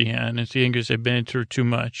assertive, Theon? And Theon goes, I've been through too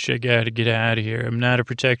much. I got to get out of here. I'm not a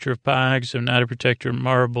protector of pogs. I'm not a protector of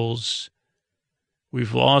marbles.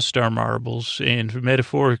 We've lost our marbles, and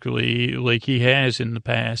metaphorically, like he has in the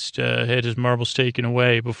past, had his marbles taken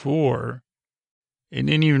away before, and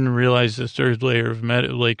didn't even realize the third layer of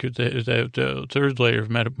the third layer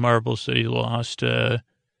of marbles that he lost, but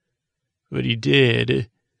he did,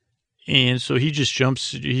 and so he just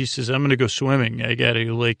jumps. He says, "I'm going to go swimming. I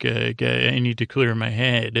I need to clear my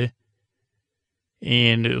head."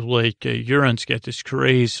 And Euron's got this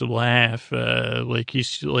crazed laugh, like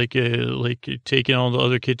he's taking all the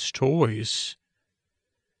other kids' toys.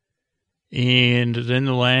 And then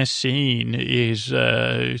the last scene is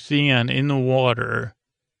Theon in the water,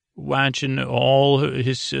 watching all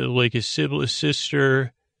his sister,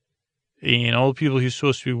 and all the people he's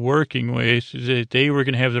supposed to be working with. That they were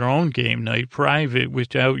going to have their own game night, private,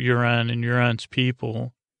 without Euron and Euron's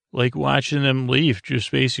people. Like watching them leave,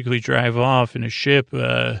 just basically drive off in a ship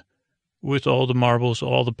with all the marbles,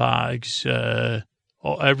 all the pogs,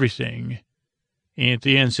 everything. And at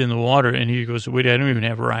the end's in the water, and he goes, wait, I don't even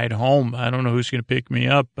have a ride home. I don't know who's going to pick me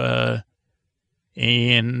up. Not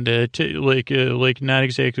exactly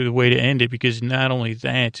the way to end it, because not only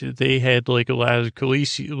that, they had like a lot of the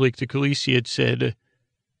Khaleesi had said,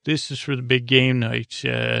 this is for the big game night,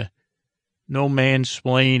 no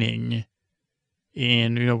mansplaining.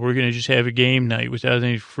 And, you know, we're going to just have a game night without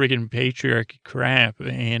any friggin' patriarchy crap.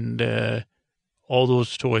 And all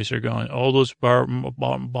those toys are gone. All those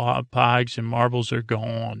pogs and marbles are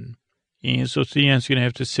gone. And so Theon's going to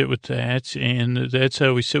have to sit with that. And that's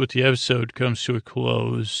how we sit with the episode comes to a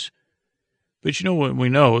close. But you know what we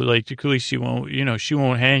know? Like, the Khaleesi won't, you know, she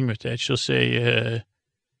won't hang with that. She'll say,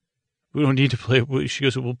 we don't need to play. She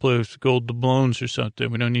goes, we'll play with gold doubloons or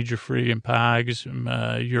something. We don't need your friggin' pogs,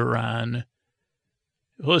 Euron.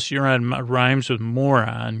 Plus, Euron rhymes with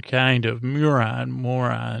moron, kind of.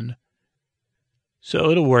 Moron.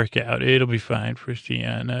 So it'll work out. It'll be fine for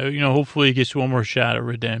Theon. You know, hopefully he gets one more shot at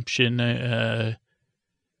redemption. Or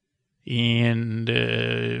maybe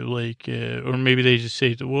they just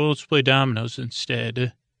say, well, let's play dominoes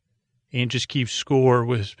instead. And just keep score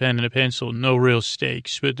with pen and a pencil. No real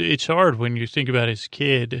stakes. But it's hard when you think about it as a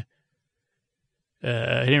kid.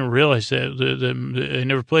 I didn't realize that. I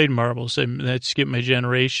never played marbles. That skipped my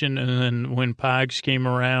generation. And then when Pogs came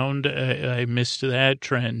around, I missed that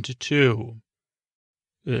trend too.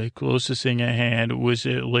 The closest thing I had was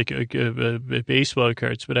baseball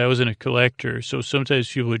cards, but I wasn't a collector. So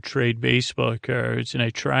sometimes people would trade baseball cards, and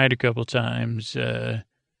I tried a couple times. So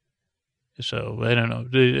I don't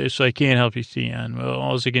know. So I can't help you, Theon. Well,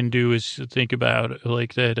 all I can do is think about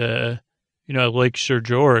like that. You know, I like Ser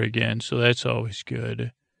Jorah again, so that's always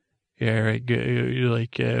good. Yeah, right, good. We'll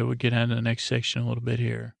get on to the next section a little bit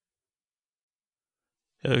here.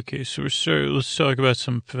 Okay, so let's talk about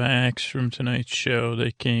some facts from tonight's show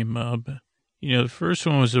that came up. You know, the first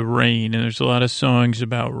one was the rain, and there's a lot of songs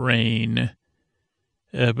about rain.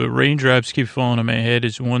 But Raindrops Keep Falling on My Head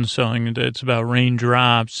is one song that's about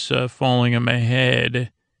raindrops falling on my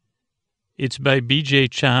head. It's by B.J.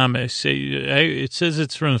 Thomas. It says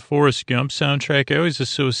it's from the Forrest Gump soundtrack. I always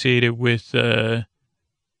associate it with, who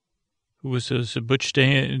was this? Butch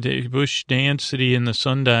Cassidy and the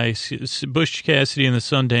Sundance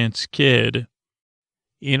Kid.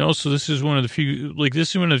 And also, this is one of the few, I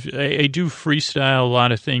do freestyle a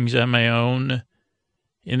lot of things on my own.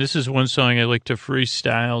 And this is one song I like to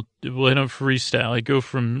freestyle. Well, I don't freestyle. I go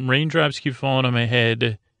from Raindrops Keep Falling on My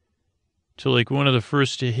Head to like one of the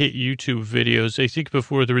first to hit YouTube videos. I think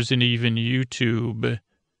before there wasn't even YouTube,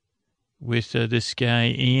 with this guy,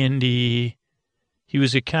 Andy. He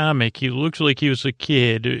was a comic. He looked like he was a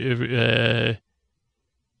kid.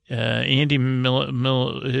 Andy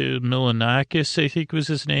Milanakis, I think was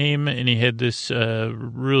his name. And he had this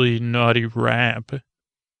really naughty rap.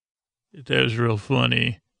 That was real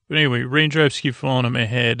funny. But anyway, Raindrops Keep Falling on My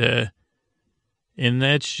Head. And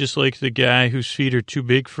that's just like the guy whose feet are too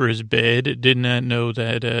big for his bed. Did not know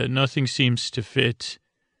that nothing seems to fit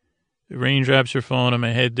Raindrops are falling on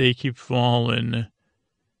my head. They keep falling.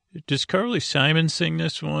 Does Carly Simon sing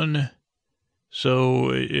this one?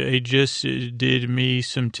 So I just did me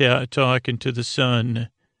some talking to the sun.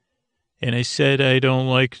 And I said I don't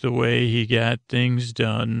like the way he got things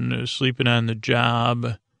done. Sleeping on the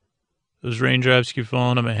job. Those raindrops keep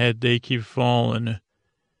falling on my head. They keep falling.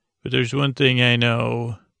 But there's one thing I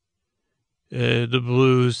know. The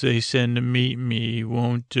blues they send to meet me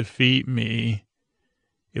won't defeat me.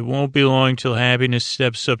 It won't be long till happiness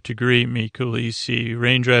steps up to greet me, Khaleesi.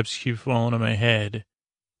 Raindrops keep falling on my head.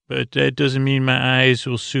 But that doesn't mean my eyes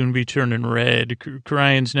will soon be turning red.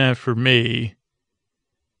 Crying's not for me.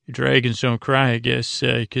 Dragons don't cry, I guess,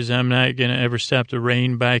 'cause I'm not going to ever stop the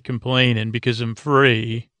rain by complaining because I'm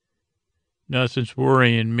free. Nothing's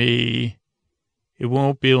worrying me. It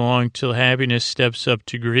won't be long till happiness steps up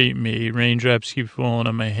to greet me. Raindrops keep falling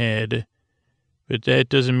on my head. But that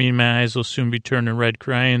doesn't mean my eyes will soon be turning red.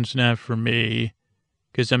 Crying's not for me.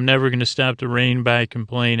 'Cause I'm never going to stop the rain by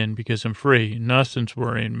complaining because I'm free. Nothing's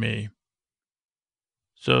worrying me.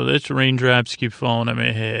 So that's raindrops keep falling on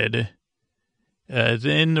my head.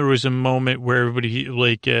 Then there was a moment where everybody,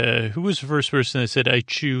 who was the first person that said, I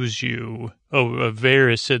choose you? Oh,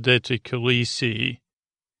 Varys said that to Khaleesi.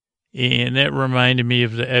 And that reminded me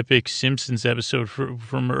of the epic Simpsons episode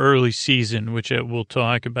from early season, which we'll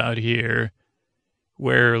talk about here,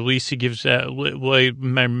 where Lisa gives out,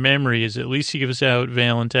 my memory is that Lisa gives out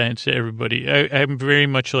Valentine's to everybody. I'm very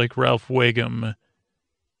much like Ralph Wiggum.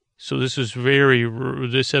 So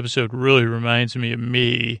this episode really reminds me of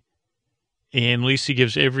me. And Lisa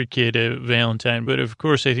gives every kid a Valentine. But, of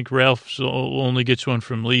course, I think Ralph only gets one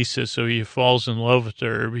from Lisa, so he falls in love with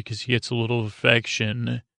her because he gets a little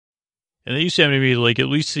affection. And they used to have to be like, at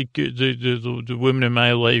least the women in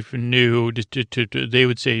my life knew, they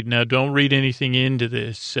would say, now don't read anything into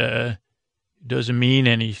this. It doesn't mean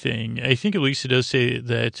anything. I think Lisa does say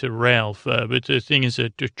that to Ralph, but the thing is a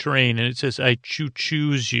train, and it says, I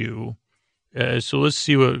choose you. So let's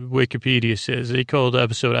see what Wikipedia says. They called the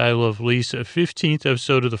episode I Love Lisa, 15th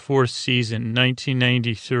episode of the 4th season,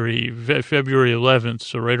 1993, February 11th,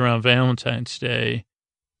 so right around Valentine's Day.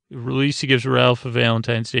 Lisa gives Ralph a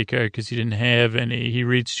Valentine's Day card because he didn't have any. He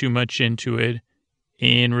reads too much into it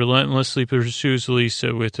and relentlessly pursues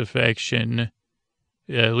Lisa with affection.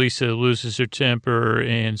 Lisa loses her temper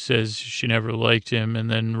and says she never liked him,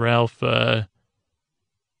 and then Ralph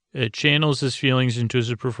channels his feelings into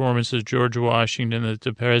his performance as George Washington at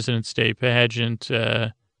the President's Day pageant,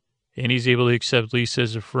 and he's able to accept Lisa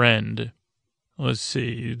as a friend. Let's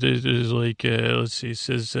see. It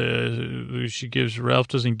says she gives, Ralph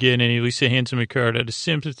doesn't get any. Lisa hands him a card out of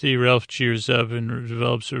sympathy. Ralph cheers up and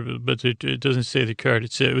develops her, but it doesn't say the card.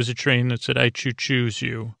 It was a train that said, I choose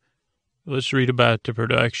you. Let's read about the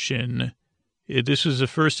production. This was the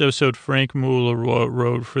first episode Frank Mueller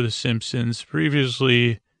wrote for The Simpsons.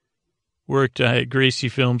 Previously worked at Gracie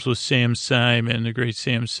Films with Sam Simon, the great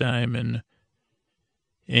Sam Simon.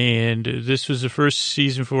 And this was the first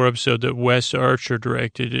season 4 episode that Wes Archer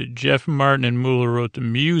directed. Jeff Martin and Mueller wrote the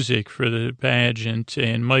music for the pageant,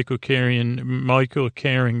 and Michael Carrington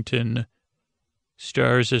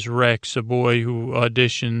stars as Rex, a boy who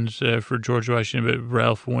auditions for George Washington, but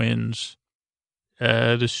Ralph wins.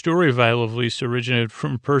 The story of I Love Lisa originated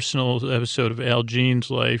from a personal episode of Al Jean's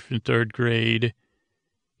life in 3rd grade.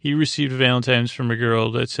 He received Valentine's from a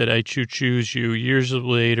girl that said, I choose you. Years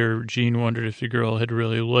later, Gene wondered if the girl had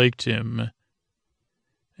really liked him.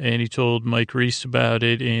 And he told Mike Reese about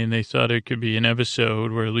it, and they thought it could be an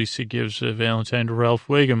episode where Lisa gives a Valentine to Ralph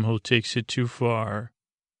Wiggum, who takes it too far.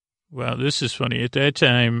 Wow, this is funny. At that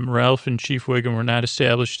time, Ralph and Chief Wiggum were not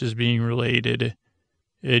established as being related.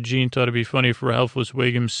 Gene thought it'd be funny if Ralph was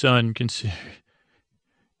Wiggum's son.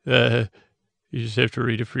 You just have to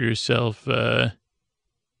read it for yourself.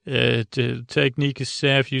 The technique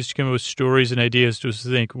staff used to come up with stories and ideas to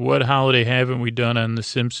think, what holiday haven't we done on The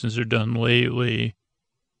Simpsons or done lately?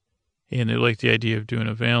 And they liked the idea of doing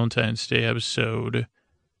a Valentine's Day episode.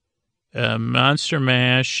 Monster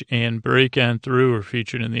Mash and Break On Through are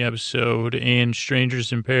featured in the episode, and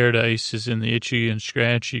Strangers in Paradise is in the Itchy and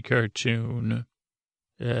Scratchy cartoon.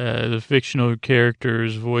 The fictional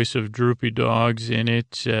character's voice of Droopy Dog's in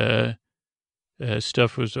it.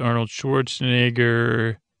 Stuff with Arnold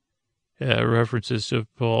Schwarzenegger. References to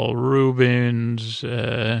Paul Rubens.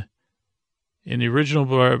 In the original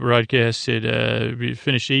broadcast, it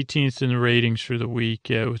finished 18th in the ratings for the week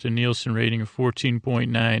with a Nielsen rating of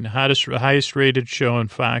 14.9, highest rated show on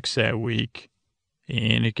Fox that week.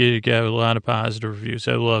 And it got a lot of positive reviews.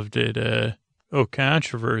 I loved it.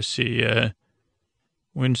 Controversy.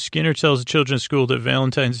 When Skinner tells the children at school that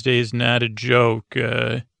Valentine's Day is not a joke,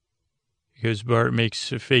 because Bart makes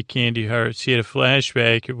fake candy hearts. He had a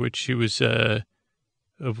flashback of which he was, of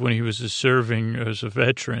when he was serving as a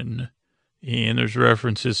veteran. And there's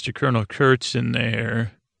references to Colonel Kurtz in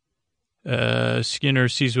there. Skinner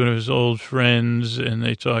sees one of his old friends, and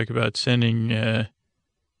they talk about sending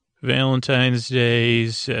Valentine's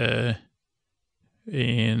Days and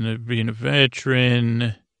being a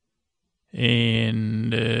veteran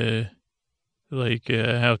and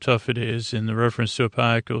how tough it is, and the reference to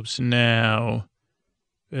Apocalypse Now.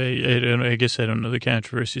 I guess I don't know the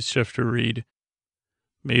controversy stuff to read.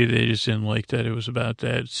 Maybe they just didn't like that it was about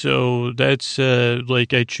that. So that's I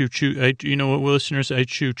choose. You know what, listeners? I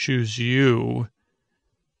choose you.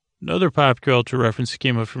 Another pop culture reference that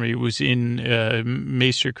came up for me was in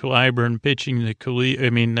Maester Clyburn pitching the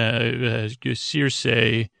Circe,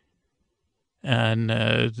 and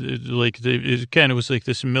it kind of was like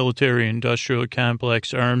this military industrial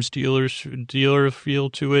complex arms dealer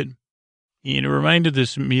feel to it. And it reminded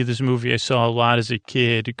me of this movie I saw a lot as a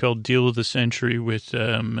kid called Deal of the Century with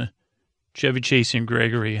Chevy Chase and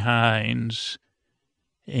Gregory Hines.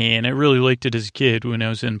 And I really liked it as a kid when I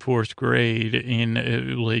was in fourth grade. And I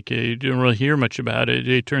didn't really hear much about it.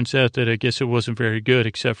 It turns out that I guess it wasn't very good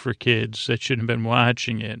except for kids that shouldn't have been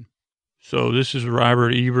watching it. So this is Roger.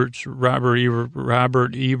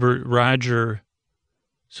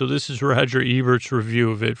 So this is Roger Ebert's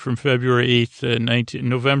review of it from November 8th,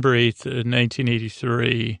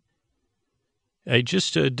 1983.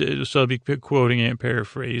 So I'll be quoting and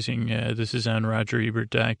paraphrasing. This is on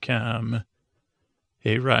RogerEbert.com.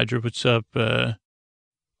 Hey, Roger, what's up?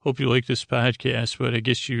 Hope you like this podcast, but I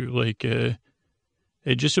guess you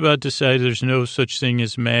I just about decided there's no such thing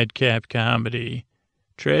as madcap comedy.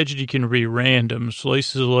 Tragedy can be random.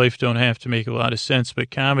 Slices of life don't have to make a lot of sense, but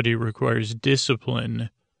comedy requires discipline.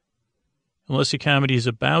 Unless a comedy is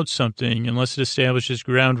about something, unless it establishes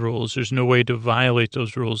ground rules, there's no way to violate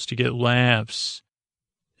those rules to get laughs.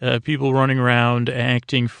 People running around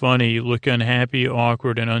acting funny look unhappy,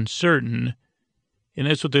 awkward, and uncertain. And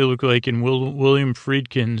that's what they look like in William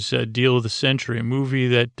Friedkin's Deal of the Century, a movie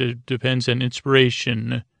that depends on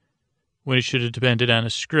inspiration when it should have depended on a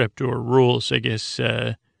script or rules, I guess.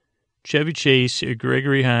 Chevy Chase,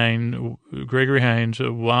 Gregory Hines,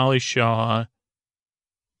 Wally Shaw,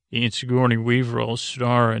 and Sigourney Weaver all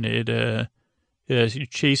star in it.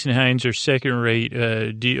 Chase and Hines are second-rate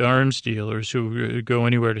arms dealers who go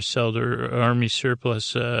anywhere to sell their army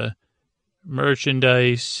surplus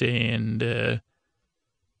merchandise, and the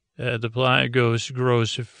plot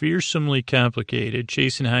grows fearsomely complicated.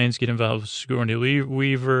 Chase and Hines get involved with Sigourney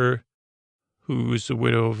Weaver, who's the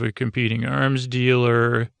widow of a competing arms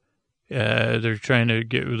dealer.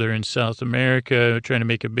 They're in South America, trying to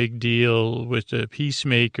make a big deal with a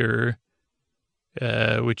Peacemaker,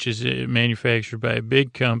 which is manufactured by a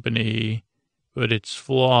big company, but it's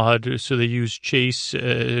flawed. So they use Chase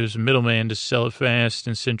as a middleman to sell it fast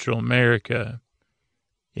in Central America.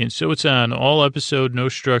 And so it's on all episode, no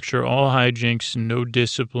structure, all hijinks, no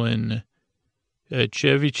discipline.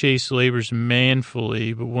 Chevy Chase labors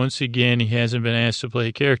manfully, but once again, he hasn't been asked to play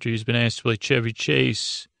a character. He's been asked to play Chevy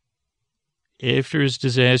Chase. After his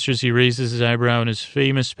disasters, he raises his eyebrow and his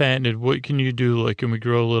famous patented, "What can you do?" look, and we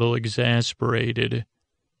grow a little exasperated.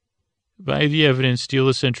 By the evidence, Deal of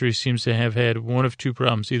the Century seems to have had one of two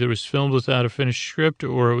problems. Either it was filmed without a finished script,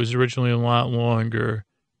 or it was originally a lot longer.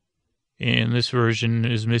 And this version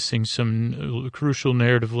is missing some crucial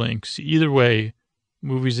narrative links. Either way,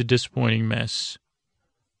 movie's a disappointing mess.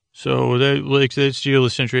 So that's Deal of the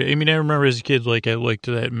Century. I mean, I remember as a kid, I liked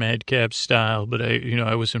that madcap style, but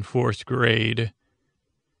I was in fourth grade.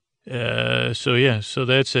 So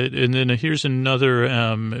that's it. And then here's another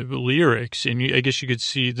lyrics, and I guess you could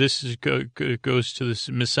see this goes to this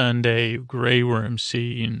Missandei Grey Worm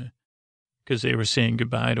scene because they were saying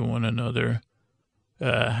goodbye to one another.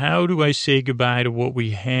 How do I say goodbye to what we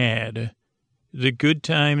had? The good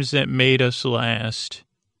times that made us laugh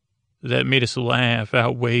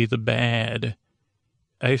outweigh the bad.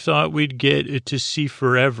 I thought we'd get to see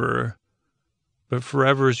forever, but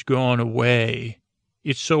forever's gone away.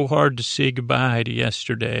 It's so hard to say goodbye to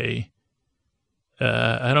yesterday.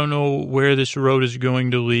 I don't know where this road is going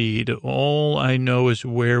to lead. All I know is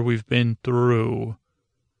where we've been through,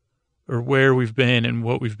 or where we've been and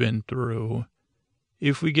what we've been through.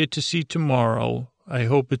 If we get to see tomorrow, I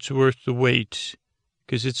hope it's worth the wait,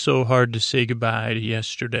 because it's so hard to say goodbye to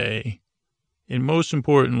yesterday. And most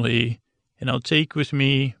importantly, and I'll take with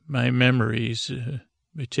me my memories,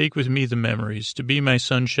 take with me the memories, to be my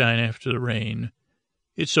sunshine after the rain.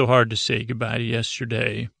 It's so hard to say goodbye to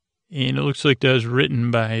yesterday. And it looks like that was written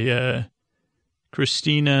by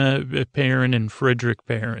Christina Perrin and Frederick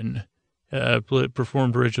Perrin.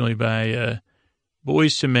 performed originally by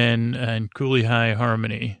Boys to Men and Cooley High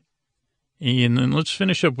Harmony. And then let's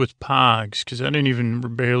finish up with Pogs, because I didn't even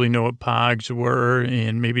barely know what Pogs were,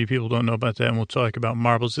 and maybe people don't know about that, and we'll talk about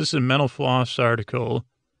marbles. This is a Mental Floss article,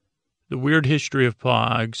 The Weird History of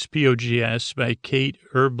Pogs, P-O-G-S, by Kate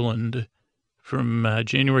Erbland from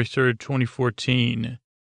January 3rd, 2014.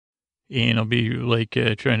 And I'll be,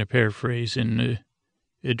 trying to paraphrase. And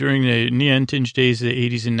during the Neantinge days of the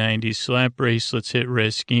 80s and 90s, slap bracelets hit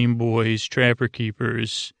risk, Game Boys, Trapper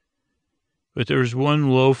Keepers. But there was one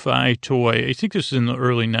lo-fi toy, I think this was in the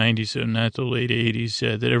early 90s, so not the late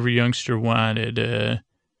 80s, that every youngster wanted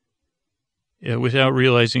without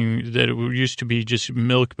realizing that it used to be just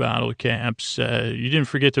milk bottle caps. You didn't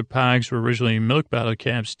forget that Pogs were originally milk bottle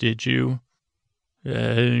caps, did you?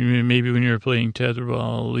 Maybe when you were playing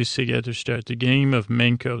tetherball, at least they got their start. The game of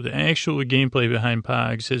Menko. The actual gameplay behind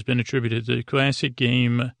Pogs has been attributed to the classic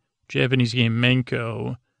game, Japanese game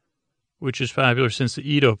Menko, which is popular since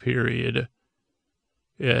the Edo period.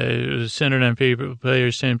 It was centered on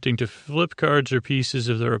players attempting to flip cards or pieces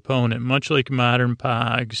of their opponent, much like modern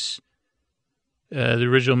Pogs. The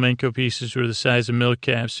original Menko pieces were the size of milk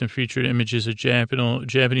caps and featured images of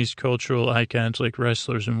Japanese cultural icons like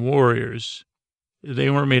wrestlers and warriors.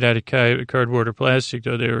 They weren't made out of cardboard or plastic,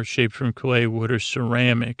 though. They were shaped from clay, wood, or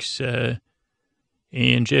ceramics. And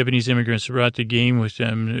Japanese immigrants brought the game with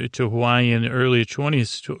them to Hawaii in the early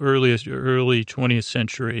 20th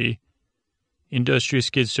century. Industrious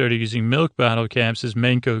kids started using milk bottle caps as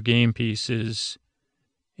Menko game pieces,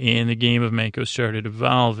 and the game of Menko started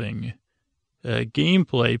evolving.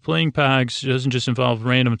 Gameplay, playing Pogs doesn't just involve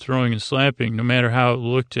random throwing and slapping, no matter how it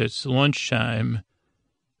looked at lunchtime.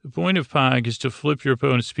 The point of Pog is to flip your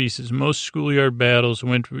opponent's pieces. Most schoolyard battles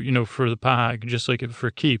went, for the Pog, just like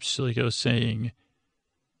for keeps, like I was saying.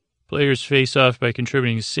 Players face off by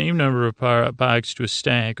contributing the same number of Pogs to a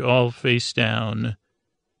stack, all face down.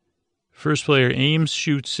 First player aims,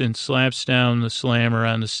 shoots, and slaps down the slammer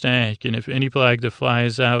on the stack, and if any Pog that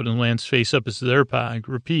flies out and lands face up is their Pog.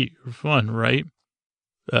 Repeat. Fun, right?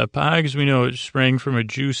 Pogs, we know, it sprang from a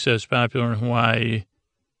juice that's popular in Hawaii.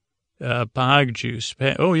 Pog juice.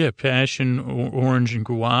 Passion, orange, and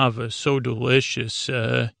guava. So delicious.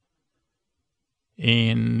 So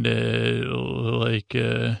that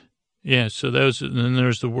was, then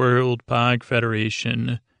there's the World Pog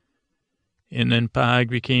Federation. And then Pog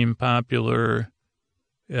became popular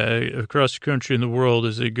across the country and the world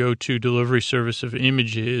as a go-to delivery service of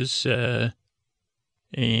images. And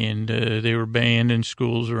they were banned in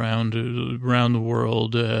schools around the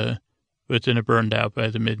world, but then it burned out by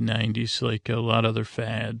the mid-'90s like a lot of other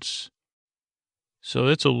fads. So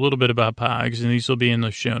that's a little bit about Pogs, and these will be in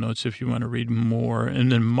the show notes if you want to read more.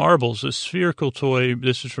 And then marbles, a spherical toy,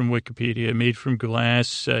 this is from Wikipedia, made from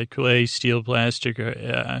glass, clay, steel, plastic,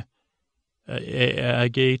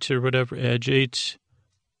 agate or whatever, agate.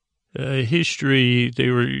 History,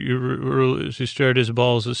 they started as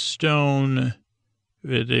balls of stone.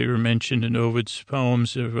 They were mentioned in Ovid's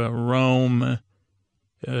poems of Rome,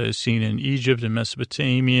 seen in Egypt and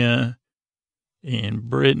Mesopotamia, in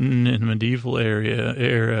Britain in the medieval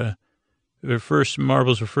era. Their first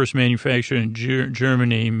marbles were first manufactured in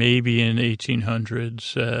Germany, maybe in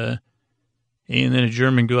 1800s. And then a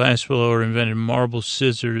German glassblower invented marble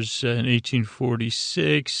scissors in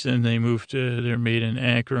 1846, and they they're made in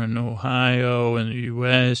Akron, Ohio, in the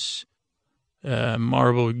U.S.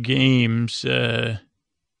 Marble games, let's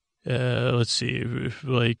see, you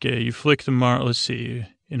flick the marble, let's see.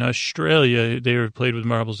 In Australia, they were played with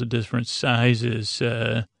marbles of different sizes,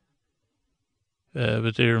 but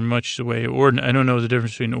they were much the way I don't know the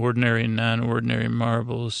difference between ordinary and non-ordinary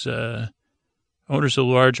marbles. Owners of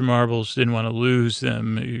large marbles didn't want to lose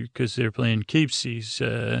them because they were playing keepsies.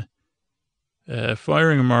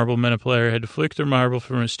 Firing a marble meant a player had to flick their marble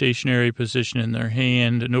from a stationary position in their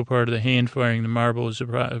hand. No part of the hand firing the marble was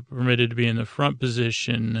permitted to be in the front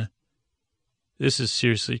position. This is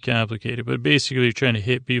seriously complicated, but basically you're trying to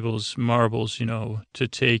hit people's marbles, to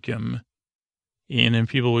take them. And then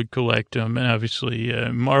people would collect them. And obviously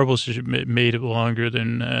marbles are made longer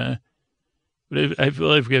than... But I feel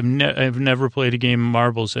like I've never played a game of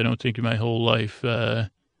marbles, I don't think, in my whole life.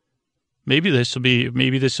 Maybe this will be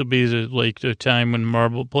the time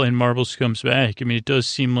when playing marbles comes back. I mean, it does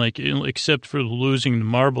seem like, except for losing the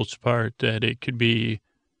marbles part, that it could be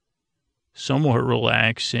somewhat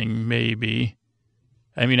relaxing, maybe.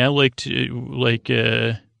 I mean, I like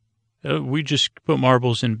to, we just put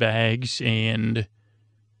marbles in bags and,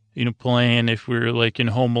 plan if we're in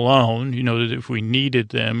Home Alone, that if we needed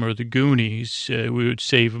them, or the Goonies, we would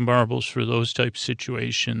save marbles for those type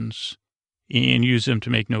situations. and use them to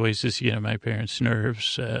make noises to get on my parents' nerves.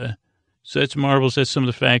 So that's Marbles. That's some of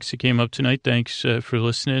the facts that came up tonight. Thanks for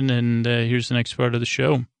listening, and here's the next part of the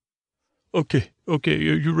show. Okay,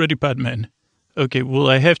 you ready, Podman? Okay, well,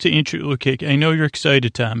 I have to okay, I know you're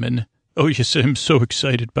excited, Tom, and oh, yes, I'm so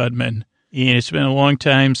excited, Podman. And it's been a long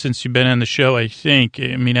time since you've been on the show, I think.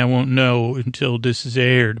 I mean, I won't know until this is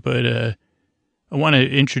aired, but I want to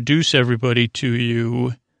introduce everybody to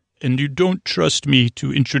you. And you don't trust me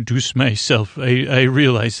to introduce myself. I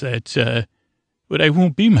realize that. But I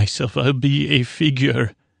won't be myself. I'll be a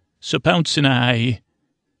figure. So Pounce and I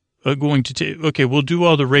are going to okay, we'll do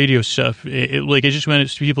all the radio stuff. I just wanted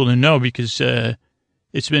people to know because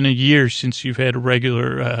it's been a year since you've had a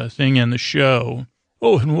regular thing on the show.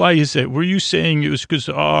 Oh, and why is that? Were you saying it was because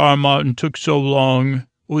Martin took so long?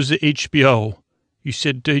 Or was it HBO? You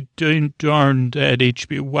said, darn that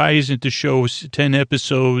HBO. Why isn't the show 10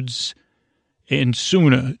 episodes and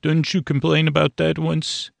sooner? Didn't you complain about that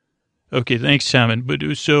once? Okay, thanks, Simon. But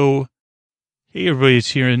so, hey, everybody's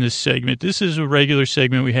here in this segment. This is a regular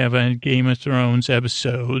segment we have on Game of Thrones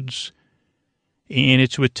episodes. And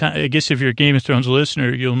it's with, I guess if you're a Game of Thrones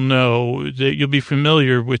listener, you'll know that you'll be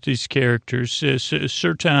familiar with these characters,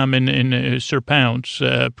 Sir Tom and Sir Pounce,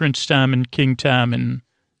 Prince Tom and King Tom. And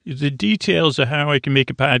the details of how I can make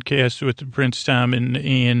a podcast with Prince Tom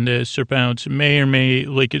and Sir Pounce may or may,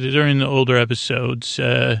 like they're in the older episodes.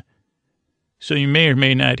 So you may or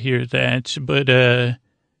may not hear that, but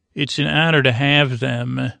it's an honor to have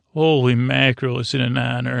them. Holy mackerel, is it an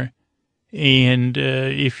honor. And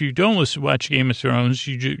if you don't watch Game of Thrones,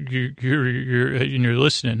 you're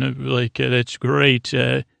listening. That's great.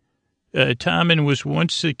 Tommen was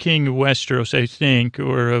once the king of Westeros, I think,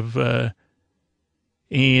 or of, and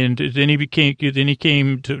then he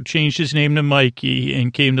came to change his name to Mikey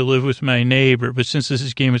and came to live with my neighbor. But since this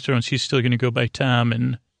is Game of Thrones, he's still going to go by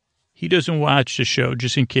Tommen. He doesn't watch the show,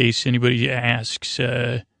 just in case anybody asks,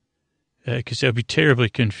 because that would be terribly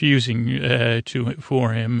confusing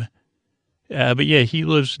for him. But yeah, he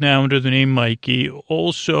lives now under the name Mikey.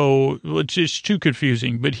 Also, it's just too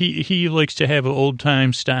confusing, but he likes to have an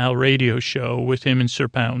old-time style radio show with him and Sir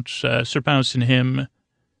Pounce and him.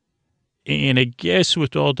 And I guess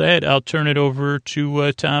with all that, I'll turn it over to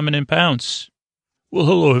Tommen and Pounce. Well,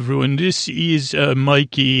 hello, everyone. This is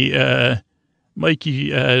Mikey,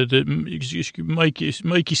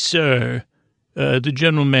 Sir. The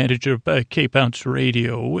general manager of Cape Ounce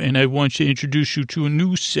Radio, and I want to introduce you to a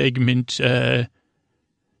new segment that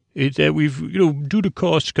we've, due to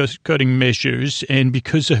cost-cutting measures, and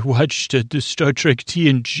because I watched the Star Trek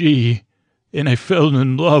TNG, and I fell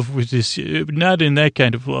in love with this, not in that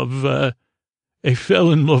kind of love, I fell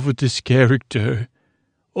in love with this character.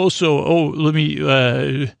 Also,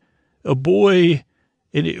 a boy,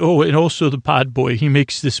 and also the pod boy, he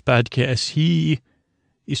makes this podcast,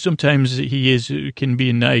 sometimes he can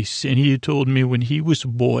be nice, and he told me when he was a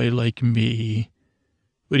boy like me,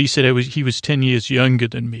 but he said he was 10 years younger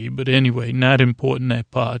than me, but anyway, not important that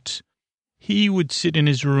part. He would sit in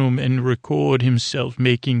his room and record himself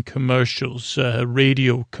making commercials,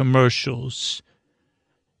 radio commercials.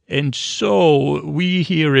 And so we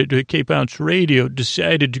here at Cape Ounce Radio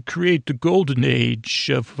decided to create the golden age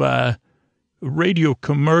of radio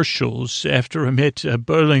commercials after I met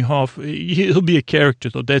Berlinghoff. He'll be a character,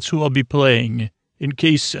 though. That's who I'll be playing. In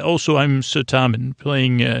case, also, I'm Sir Tommen,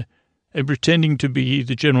 playing, I'm pretending to be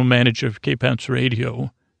the general manager of Cape Ounce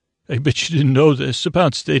Radio. I bet you didn't know this. Sir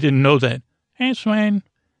Pounce, they didn't know that. That's fine.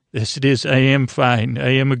 Yes, it is. I am fine. I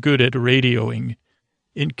am good at radioing.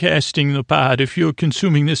 In casting the pod, if you're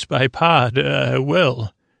consuming this by pod,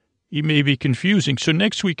 well, it may be confusing. So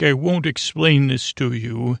next week I won't explain this to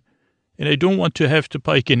you. And I don't want to have to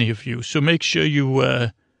pike any of you, so make sure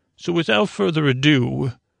you. So without further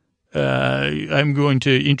ado, I'm going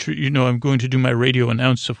to I'm going to do my radio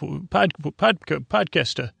announcer for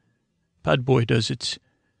podcaster. Podboy does it.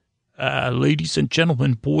 Ladies and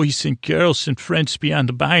gentlemen, boys and girls, and friends beyond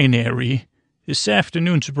the binary. This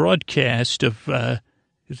afternoon's broadcast of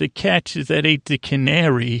the cat that ate the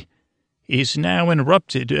canary is now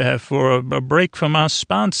interrupted for a break from our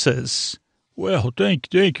sponsors. Well,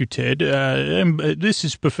 thank you, Ted. This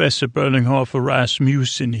is Professor Berlinghoff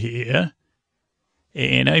Rasmussen here,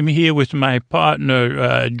 and I'm here with my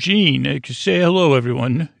partner, Gene. Say hello,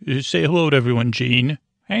 everyone. Say hello to everyone, Gene.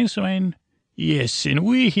 Hey, Swain. Yes, and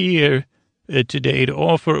we're here today to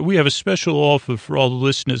offer, we have a special offer for all the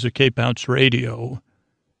listeners of Cape Ounce Radio.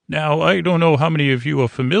 Now, I don't know how many of you are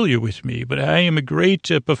familiar with me, but I am a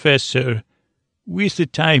great professor with a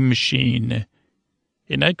time machine.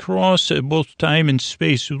 And I cross both time and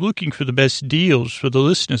space looking for the best deals for the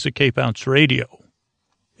listeners of Cape Ounce Radio.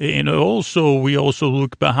 And also, we also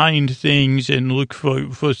look behind things and look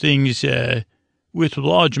for things with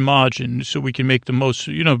large margins so we can make the most,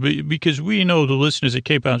 because we know the listeners at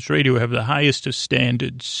Cape Bounce Radio have the highest of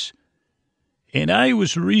standards. And I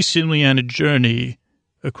was recently on a journey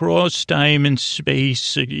across time and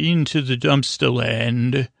space into the dumpster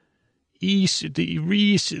land.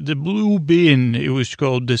 The blue bin, it was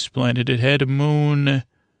called, this planet. It had a moon.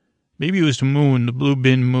 Maybe it was the moon, the blue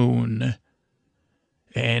bin moon.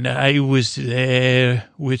 And I was there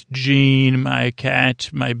with Jean, my cat,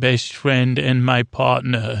 my best friend, and my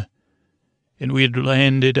partner. And we had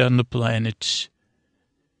landed on the planet.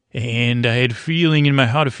 And I had a feeling in my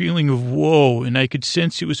heart, a feeling of woe, and I could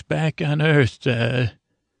sense it was back on Earth. And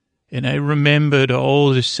I remembered all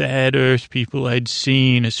the sad Earth people I'd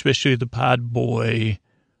seen, especially the pod boy,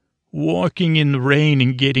 walking in the rain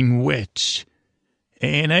and getting wet.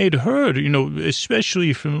 And I had heard,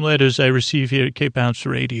 especially from letters I receive here at Cape Bounce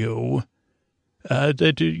Radio,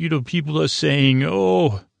 that, people are saying,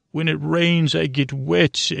 oh, when it rains, I get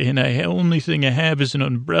wet, and the only thing I have is an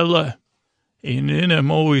umbrella. And then I'm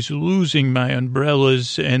always losing my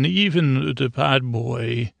umbrellas, and even the pod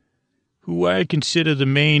boy, who I consider the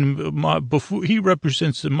main buffoon, he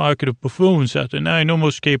represents the market of buffoons out there. Now, I know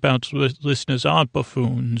most Cape Bounce listeners aren't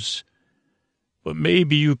buffoons, but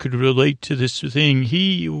maybe you could relate to this thing.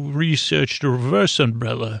 He researched a reverse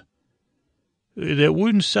umbrella that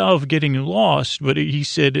wouldn't solve getting lost, but he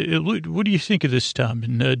said, what do you think of this, Tom?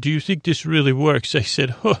 And do you think this really works? I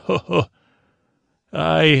said,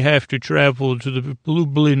 I have to travel to the blue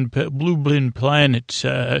blin planet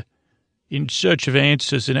in search of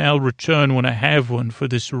answers, and I'll return when I have one for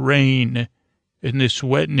this rain and this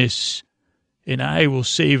wetness, and I will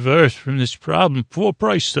save Earth from this problem for a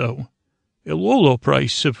price, though. A low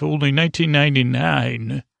price of only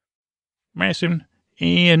 $19.99. Massive.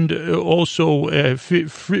 And also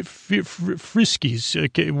Friskies.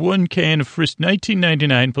 Okay, 1 can of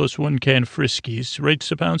 $19.99 plus 1 can of Friskies. Right,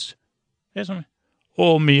 Sir Pounce? Yes,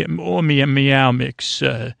 or Meow Mix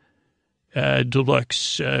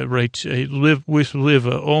Deluxe. Right, live with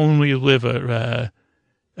liver, only liver.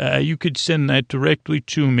 You could send that directly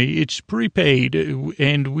to me. It's prepaid,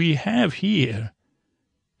 and we have here.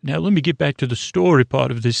 Now, let me get back to the story part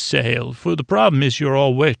of this sale. For the problem is you're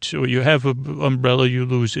all wet, or you have an umbrella, you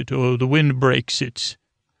lose it, or the wind breaks it,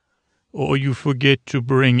 or you forget to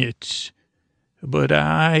bring it. But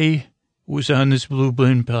I was on this blue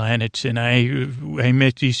blin planet, and I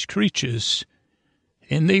met these creatures,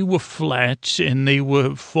 and they were flat, and they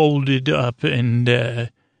were folded up, and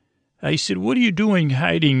I said, what are you doing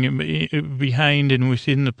hiding behind and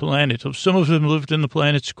within the planet? Some of them lived in the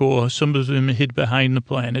planet's core. Some of them hid behind the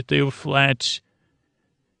planet. They were flat.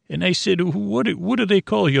 And I said, what do they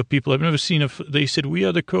call your people? I've never seen they said, we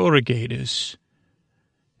are the corrugators.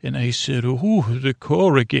 And I said, the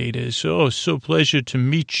corrugators. Oh, so pleasure to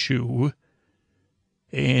meet you.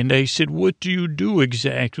 And I said, what do you do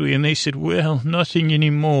exactly? And they said, well, nothing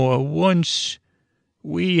anymore. Once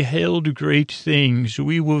we held great things.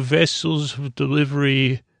 We were vessels of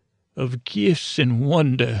delivery of gifts and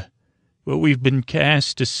wonder, but we've been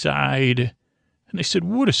cast aside. And I said,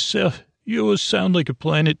 you sound like a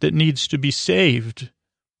planet that needs to be saved.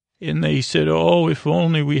 And they said, oh, if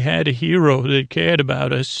only we had a hero that cared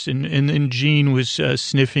about us. And then Jean was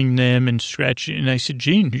sniffing them and scratching. And I said,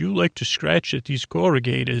 Jean, do you like to scratch at these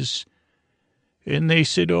corrugators? And they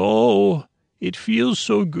said, oh, it feels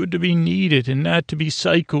so good to be needed and not to be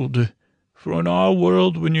cycled. For in our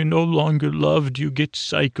world, when you're no longer loved, you get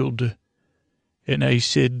cycled. And I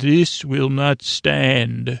said, this will not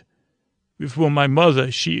stand. For my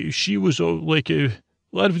mother, she was like a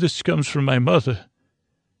lot of this comes from my mother.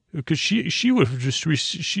 Because she would have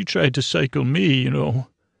she tried to cycle me,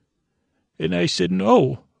 And I said,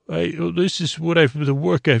 no, this is the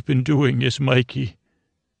work I've been doing, yes, Mikey.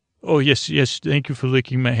 Oh, yes, thank you for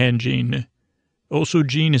licking my hand, Jean. Also,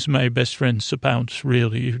 Jean is my best friend, Sir Pounce,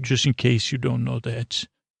 really, just in case you don't know that.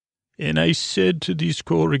 And I said to these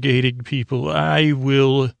corrugated people, I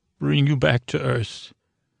will bring you back to Earth,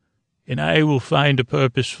 and I will find a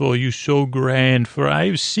purpose for you so grand, for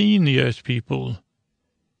I've seen the Earth people,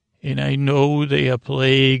 and I know they are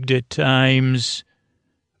plagued at times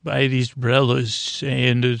by these umbrellas,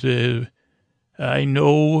 and I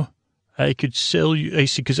know I could sell you, I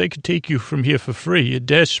said, because I could take you from here for free. You're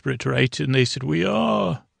desperate, right? And they said, we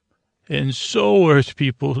are. And so, Earth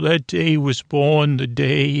people, that day was born, the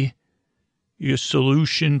day your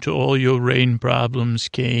solution to all your rain problems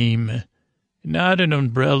came. Not an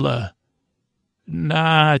umbrella,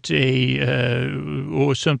 not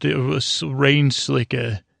or something of a rain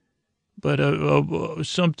slicker, but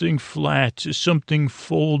something flat, something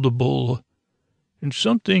foldable, and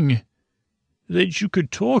something that you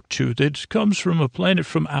could talk to that comes from a planet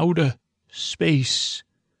from outer space.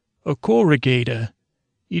 A corrugator.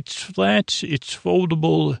 It's flat, it's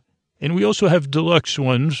foldable, and we also have deluxe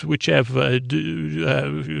ones, which have another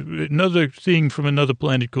thing from another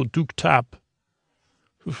planet called Duktop,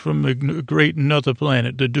 from a great another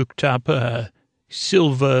planet, the Duktop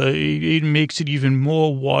silver. It makes it even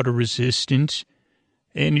more water resistant.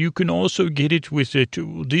 And you can also get it with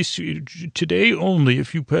this today only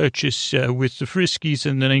if you purchase with the Friskies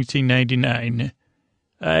in the 1999.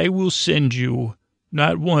 I will send you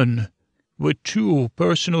not one, but 2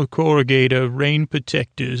 personal corrugator rain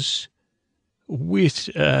protectors with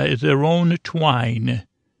their own twine,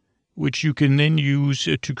 which you can then use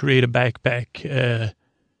to create a backpack.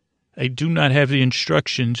 I do not have the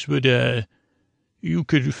instructions, but you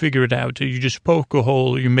could figure it out. You just poke a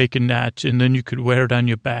hole, you make a knot, and then you could wear it on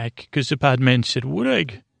your back. Because the podman said, I'm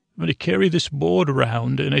going to carry this board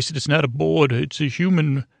around. And I said, it's not a board. It's a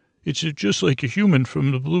human. It's just like a human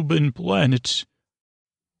from the Blue Bin planets.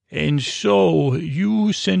 And so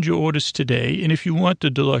you send your orders today. And if you want the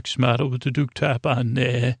deluxe model with the Duke top on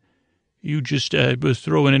there, you just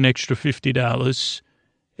throw in an extra $50.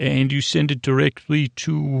 And you send it directly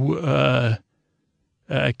to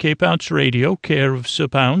Cape Ounce Radio, care of Sir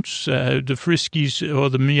Pounce. The Friskies or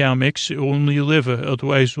the Meow Mix, only a liver,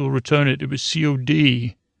 otherwise we'll return it. It was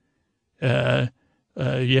COD.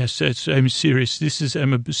 Yes, I'm serious.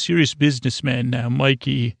 I'm a serious businessman now.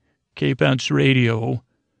 Mikey, Cape Ounce Radio.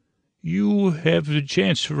 You have the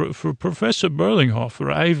chance for Professor Berlinghofer.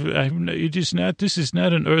 This is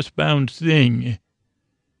not an earthbound thing.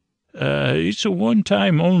 It's a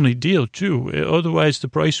one-time only deal, too. Otherwise, the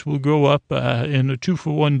price will go up in a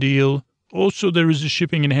 2-for-1 deal. Also, there is a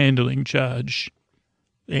shipping and handling charge,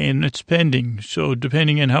 and it's pending. So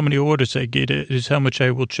depending on how many orders I get, is how much I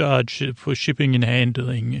will charge for shipping and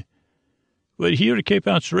handling. But here at Cape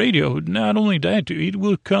Ounce Radio, not only that, it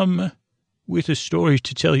will come with a story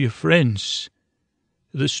to tell your friends.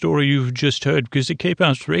 The story you've just heard, because at Cape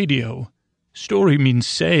Ounce Radio, story means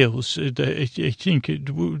sales. I think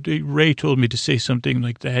Ray told me to say something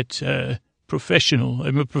like that. Professional.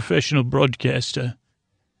 I'm a professional broadcaster.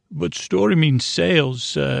 But story means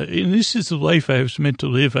sales. And this is the life I was meant to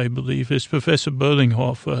live, I believe, as Professor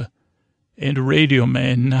Berlinghofer and a radio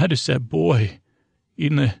man, not as that boy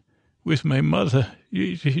with my mother.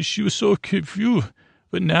 She was so confused.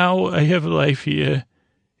 But now I have a life here,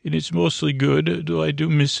 and it's mostly good, though I do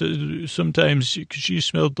miss her sometimes because she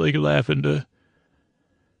smelled like lavender.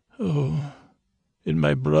 Oh, and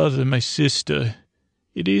my brother, my sister.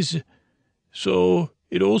 It is, so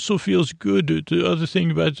it also feels good. The other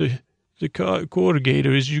thing about the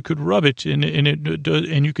corrugator is you could rub it,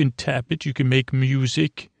 and you can tap it, you can make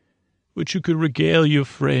music, but you could regale your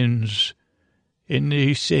friends. And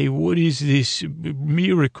they say, what is this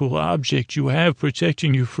miracle object you have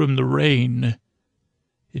protecting you from the rain?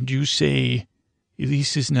 And you say,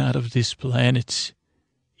 this is not of this planet.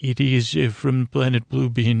 It is from planet Blue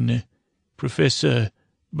Bin. Professor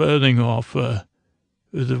Berlinghofer,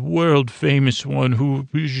 the world-famous one who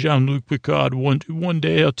Jean-Luc Picard. One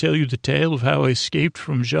day I'll tell you the tale of how I escaped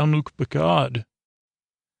from Jean-Luc Picard.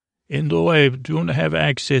 And though I don't have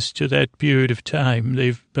access to that period of time,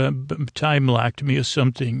 they've time-locked me or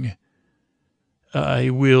something, I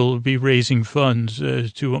will be raising funds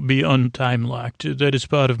to be untime-locked. That is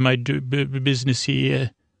part of my business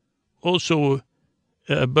here. Also,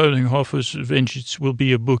 Berlinghofer's Vengeance will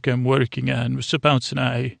be a book I'm working on. Sir Pounce and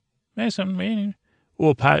I.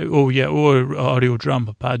 Or audio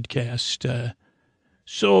drama podcast.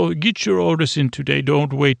 So get your orders in today.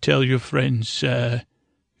 Don't wait. Tell your friends.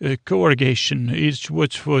 Corrugation. It's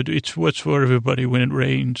what's for everybody when it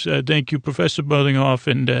rains. Thank you, Professor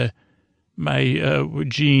Berlinghofer, and my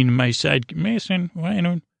Gene, my side Mason.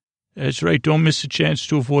 That's right. Don't miss a chance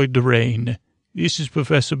to avoid the rain. This is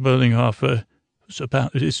Professor Berlinghofer.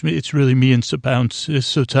 It's really me and Sir Pounce.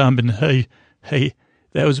 So Tom and hey,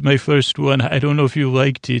 that was my first one. I don't know if you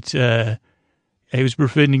liked it. I was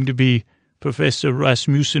pretending to be Professor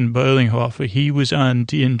Rasmussen Berlinghofer. He was on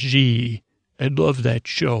TNG. I love that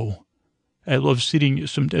show. I love sitting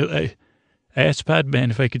I asked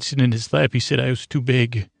Podman if I could sit in his lap. He said I was too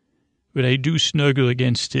big. But I do snuggle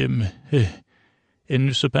against him.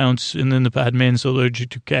 And Sir Pounce, and then the Podman's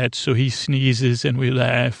allergic to cats, so he sneezes and we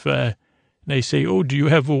laugh. And I say, oh, do you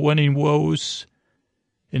have a one in woes?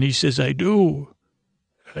 And he says, I do.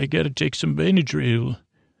 I got to take some Benadryl.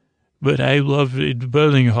 But I love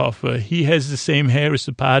Berlinghofer. He has the same hair as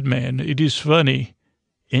the Podman. It is funny.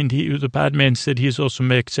 And the podman said he is also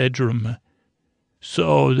Max Edrum.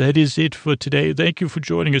 So that is it for today. Thank you for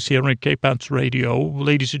joining us here on K-Pounce Radio.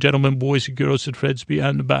 Ladies and gentlemen, boys and girls and friends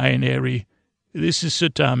beyond the binary, this is Sir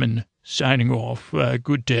Tommen signing off.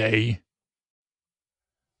 Good day.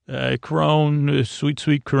 Crone,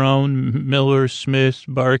 sweet Crone, Miller, Smith,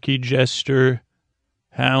 Barkey, Jester,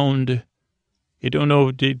 Hound. I don't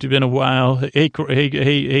know, it's been a while. Hey,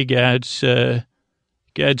 Gads.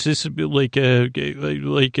 Gads, this is like I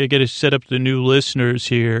got to set up the new listeners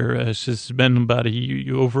here. Since it's been about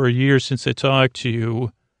over a year since I talked to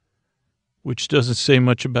you, which doesn't say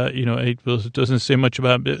much about, it doesn't say much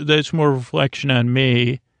about, that's more reflection on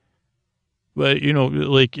me. But,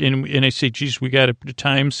 and I say, geez, we got a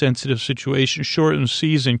time-sensitive situation, shortened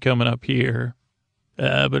season coming up here.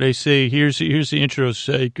 But I say, here's the intro.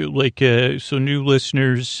 So new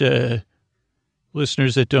listeners,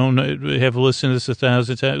 listeners that don't have listened to this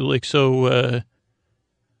 1,000 times,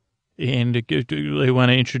 and they want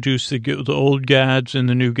to introduce the old gods and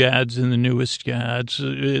the new gods and the newest gods.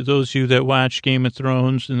 Those of you that watch Game of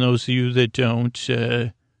Thrones and those of you that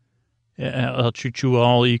don't, I'll treat you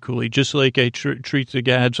all equally, just like I treat the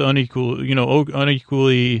gods unequally,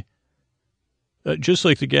 just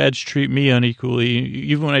like the gods treat me unequally,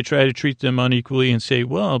 even when I try to treat them unequally and say,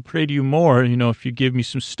 well, I'll pray to you more, if you give me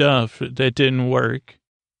some stuff. That didn't work.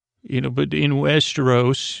 But in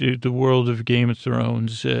Westeros, the world of Game of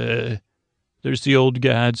Thrones, there's the old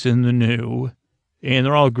gods and the new. And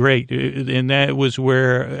they're all great. And that was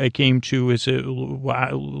where I came to as a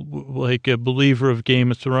believer of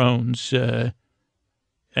Game of Thrones. I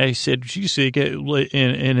said, geez, this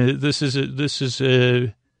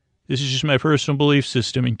is just my personal belief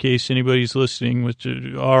system in case anybody's listening with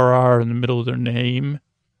the RR in the middle of their name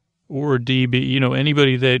or DB,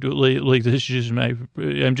 anybody that this is just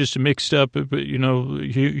I'm just mixed up,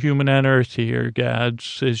 human on earth here,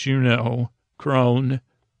 gods, as you know, Crone.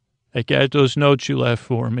 I got those notes you left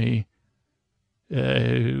for me. So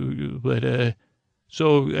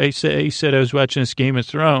he said I was watching this Game of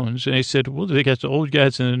Thrones, and I said, well, they got the old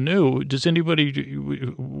gods and the new. Does anybody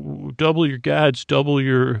double your gods, double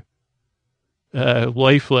your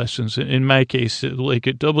life lessons? In my case,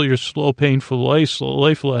 double your slow, painful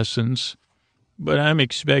life lessons. But I'm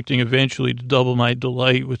expecting eventually to double my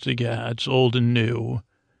delight with the gods, old and new.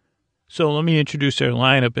 So let me introduce our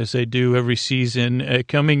lineup as I do every season.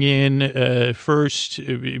 Coming in first,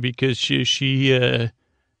 because she'll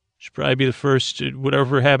probably be the first,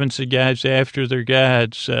 whatever happens to gods after their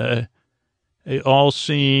gods,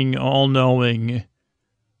 all-seeing, all-knowing.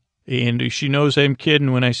 And she knows I'm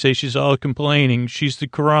kidding when I say she's all complaining. She's the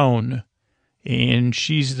Crone, and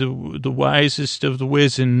she's the wisest of the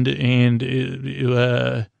wizened, and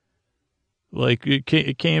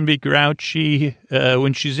it can be grouchy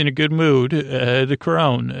when she's in a good mood, the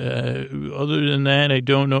Crone. Other than that, I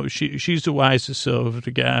don't know. She's the wisest of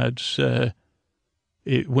the gods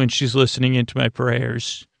when she's listening into my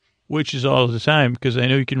prayers, which is all the time, because I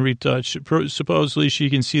know you can read thoughts. Supposedly she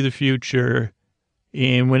can see the future,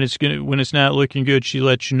 and when it's not looking good, she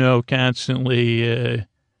lets you know constantly.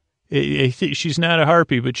 I think she's not a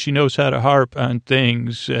harpy, but she knows how to harp on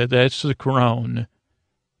things. That's the Crone.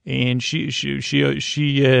 And she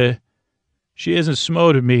hasn't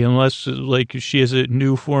smoted me unless she has a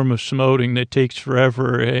new form of smoting that takes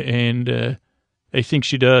forever, and I think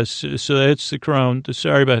she does. So that's the Crone.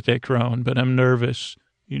 Sorry about that, Crone, but I'm nervous,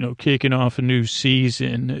 kicking off a new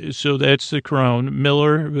season. So that's the Crone.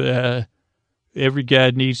 Miller, every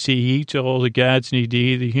god needs to eat. All the gods need to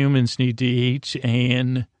eat. The humans need to eat.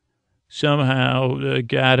 And somehow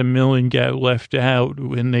God and Millen got left out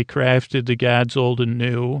when they crafted the gods old and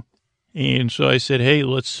new. And so I said, hey,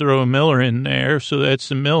 let's throw a Miller in there. So that's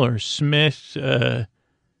the Miller. Smith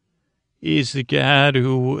is the god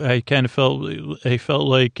who I kind of felt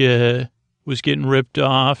like was getting ripped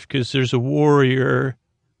off because there's a warrior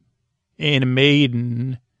and a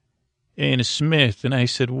maiden and a smith. And I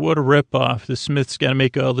said, what a ripoff. The smith's got to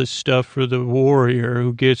make all this stuff for the warrior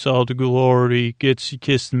who gets all the glory, gets to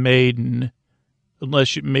kiss the maiden,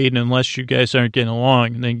 unless you guys aren't getting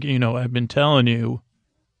along. And then, I've been telling you,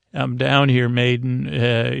 I'm down here, maiden,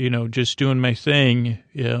 just doing my thing,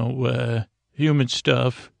 human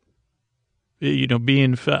stuff,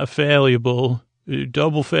 being fallible,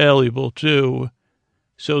 double fallible too.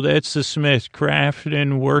 So that's the smith,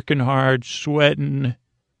 crafting, working hard, sweating,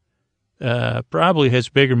 probably has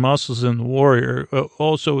bigger muscles than the warrior.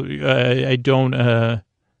 Also,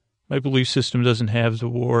 my belief system doesn't have the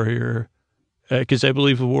warrior, because I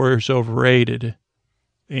believe the warrior's overrated.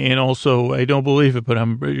 And also, I don't believe it, but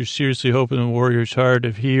I'm seriously hoping the warrior's hard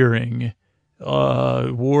of hearing.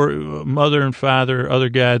 mother and father, other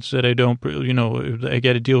gods that I don't, I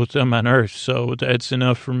got to deal with them on earth. So that's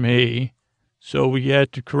enough for me. So we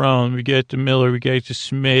got to Crone, we got to Miller, we got to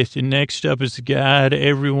Smith, and next up is the god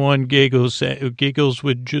everyone giggles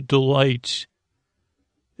with delight.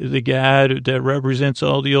 The god that represents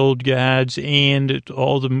all the old gods and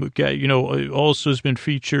all the, also has been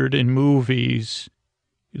featured in movies.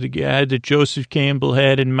 The god that Joseph Campbell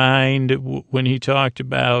had in mind when he talked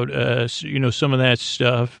about, some of that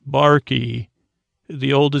stuff. Barky,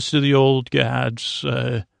 the oldest of the old gods,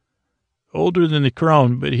 older than the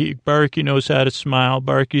Crone, but Barky knows how to smile.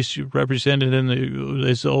 Barky's represented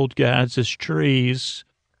as the old gods as trees.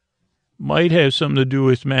 Might have something to do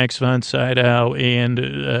with Max von Sydow and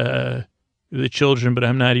the children, but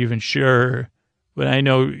I'm not even sure. But I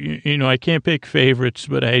know, I can't pick favorites,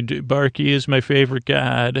 but Barky is my favorite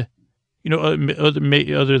god.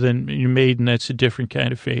 Other than Maiden, that's a different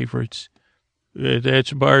kind of favorites.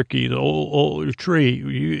 That's Barky, the old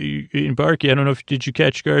tree. In Barky, I don't know did you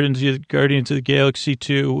catch Guardians of the Galaxy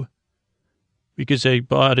 2? Because I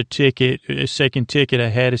bought a second ticket. I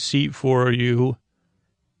had a seat for you.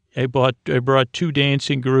 I brought 2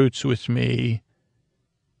 dancing Groots with me.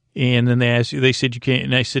 And then they said, you can't.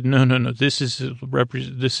 And I said, no. This is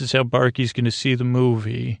how Barky's going to see the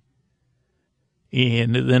movie.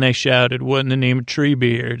 And then I shouted, what in the name of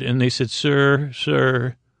Treebeard? And they said,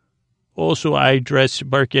 sir. Also, I dressed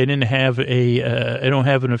Barky. I don't have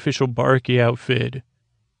an official Barky outfit,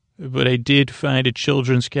 but I did find a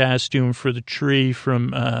children's costume for the tree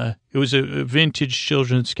from, it was a vintage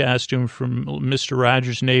children's costume from Mr.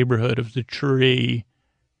 Rogers' Neighborhood of the tree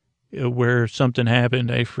where something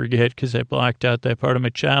happened. I forget because I blocked out that part of my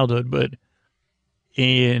childhood,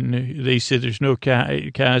 and they said there's no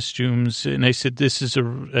costumes. And I said, this is a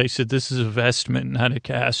vestment, not a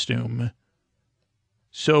costume.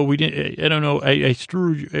 So we didn't, I don't know. I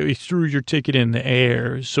threw your ticket in the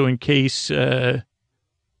air. So in case, so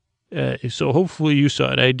hopefully you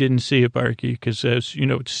saw it. I didn't see it, Barky, because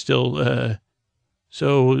it's still,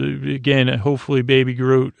 so again, hopefully Baby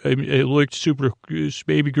Groot, Baby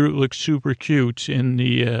Groot looked super cute in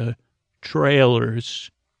the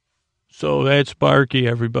trailers. So that's Barky,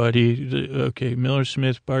 everybody. Okay, Miller,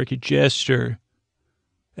 Smith, Barky, Jester.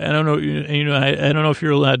 I don't know, I don't know if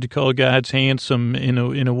you're allowed to call gods handsome in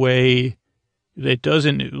a way that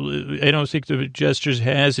doesn't, I don't think the Jester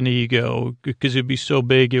has an ego because it'd be so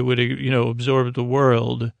big it would, absorb the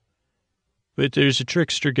world. But there's a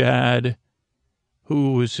trickster god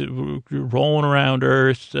who was rolling around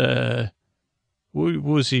Earth. What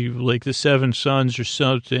was he, like the Seven Sons or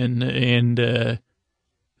something? And then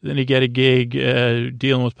he got a gig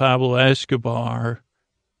dealing with Pablo Escobar.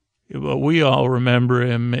 Well, we all remember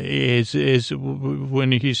him as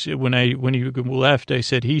when he left, I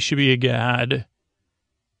said he should be a god.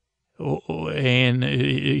 And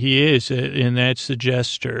he is, and that's the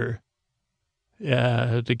Jester.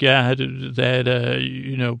 The god that,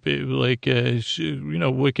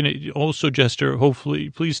 also Jester, hopefully,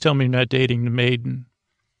 please tell me I'm not dating the Maiden.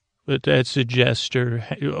 But that's the Jester.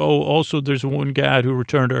 Oh, also there's one god who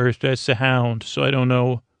returned to Earth, that's the Hound. So I don't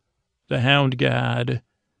know, the Hound god.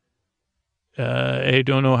 I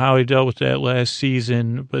don't know how he dealt with that last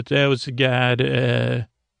season, but that was the god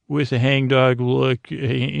with a hangdog look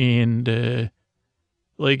and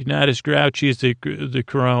not as grouchy as the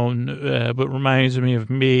Crone, but reminds me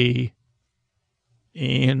of me.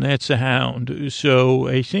 And that's a Hound. So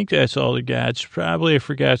I think that's all the gods. Probably I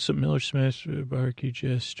forgot some Miller Smith, Barky,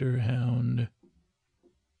 Jester, Hound.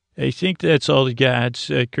 I think that's all the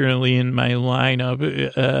gods currently in my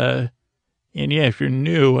lineup. And yeah, if you're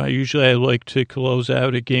new, I like to close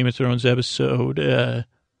out a Game of Thrones episode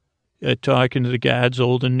talking to the gods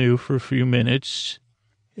old and new for a few minutes.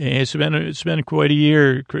 And it's been quite a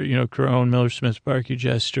year, Crone, Miller Smith, Barky,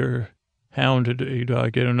 Jester, Hound,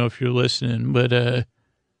 Dog. I don't know if you're listening, but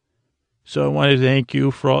so I want to thank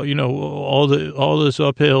you for all those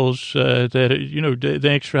uphills that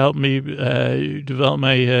thanks for helping me develop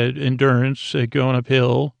my endurance going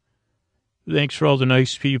uphill. Thanks for all the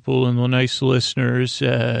nice people and the nice listeners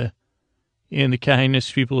and the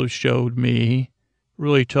kindness people have showed me.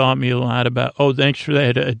 Really taught me a lot about, thanks for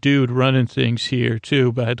that dude running things here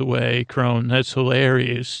too, by the way, Crone. That's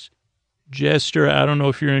hilarious. Jester, I don't know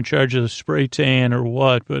if you're in charge of the spray tan or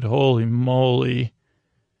what, but holy moly.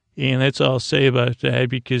 And that's all I'll say about that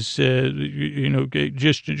because,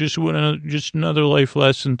 just another life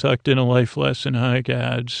lesson tucked in a life lesson, huh,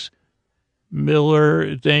 gods?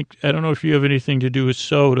 Miller, I don't know if you have anything to do with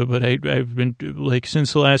soda, but I've been,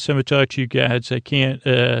 since the last time I talked to you guys, I can't,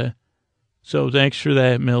 So thanks for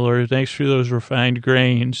that, Miller. Thanks for those refined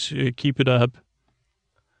grains. Keep it up.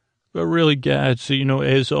 But really, God, so,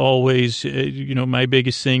 as always, my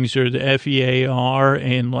biggest things are the FEAR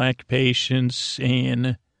and lack patience.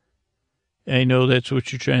 And I know that's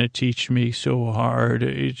what you're trying to teach me so hard.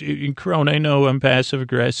 And Crone, I know I'm passive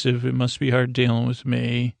aggressive. It must be hard dealing with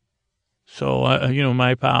me. So,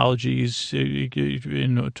 my apologies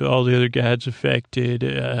to all the other gods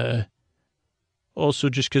affected. Also,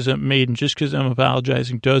 just because I'm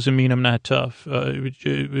apologizing doesn't mean I'm not tough.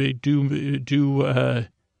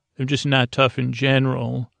 I'm just not tough in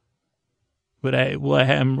general. But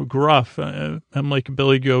I'm gruff. I'm like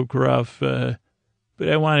Billy Goat gruff. But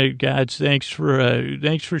I wanted, God's thanks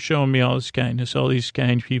for showing me all this kindness, all these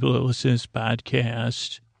kind people that listen to this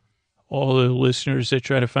podcast, all the listeners that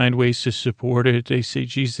try to find ways to support it. They say,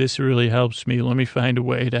 geez, this really helps me. Let me find a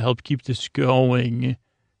way to help keep this going.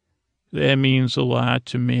 That means a lot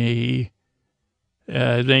to me.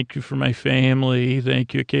 Thank you for my family.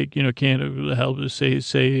 Thank you. Can't help to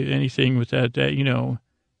say anything without that.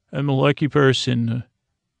 I'm a lucky person,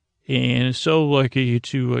 and so lucky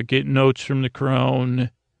to get notes from the Crone.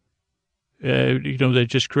 That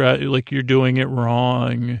just cry like you're doing it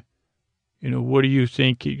wrong. What do you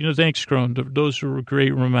think? Thanks, Crone. Those are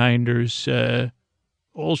great reminders.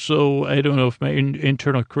 Also, I don't know if my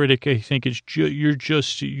internal critic, I think it's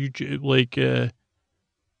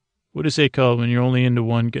what does they call it when you're only into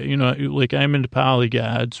one guy? Like I'm into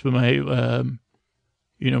polygods, but my,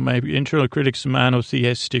 my internal critic's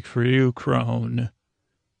monotheistic for you, Crone.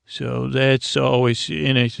 So that's always,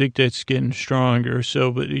 and I think that's getting stronger.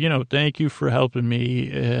 So, but, thank you for helping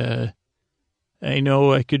me. I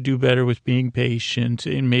know I could do better with being patient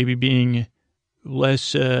and maybe being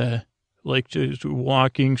less, just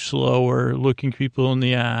walking slower, looking people in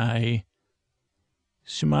the eye.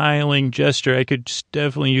 Smiling gesture, I could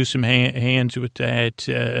definitely use some hands with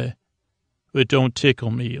that, but don't tickle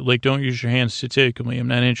me. Like, don't use your hands to tickle me. I'm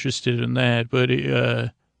not interested in that. But,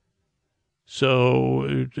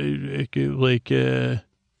 so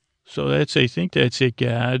I think that's it,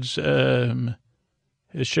 gods. I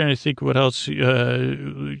was trying to think what else,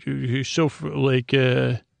 you're so,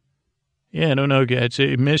 yeah, I don't know, guys.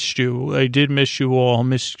 I missed you. I did miss you all.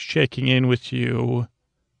 Miss checking in with you.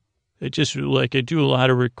 I just I do a lot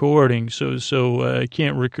of recording, so I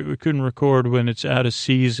couldn't record when it's out of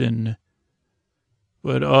season.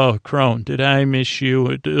 But Crone, did I miss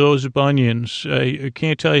you? Those bunions. I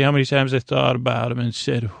can't tell you how many times I thought about them and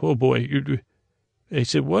said, "Oh boy." I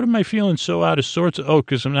said, "What am I feeling so out of sorts?" Oh,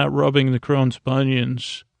 because I'm not rubbing the Crone's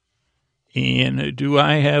bunions. And do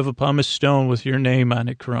I have a pumice stone with your name on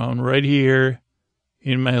it, Crone, right here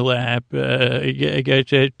in my lap? I got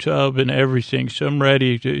that tub and everything, so I'm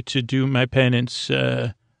ready to do my penance,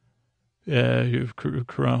 Crone.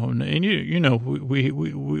 And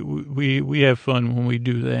we have fun when we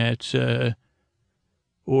do that.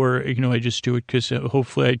 Or I just do it because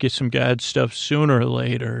hopefully I get some God stuff sooner or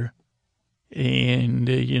later. And,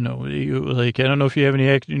 I don't know if you have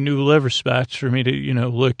any new liver spots for me to,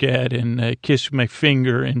 look at and kiss my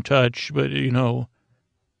finger and touch, but,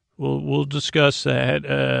 we'll discuss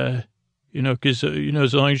that, because,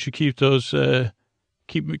 as long as you keep those,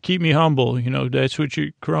 keep me humble, that's what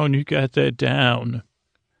Crone, you got that down.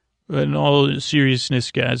 But in all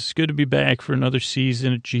seriousness, guys, it's good to be back for another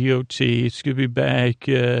season of GOT. It's good to be back,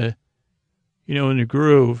 in the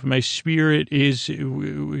groove. My spirit is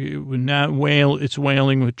not it's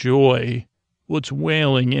wailing with joy. Well, it's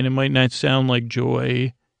wailing, and it might not sound like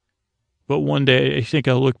joy, but one day I think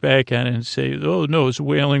I'll look back at it and say, oh, no, it's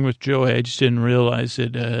wailing with joy. I just didn't realize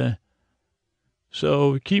it.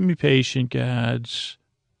 So keep me patient, gods.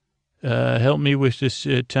 Help me with this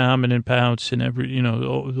Tom and Pounce and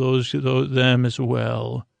those them as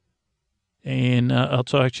well. And I'll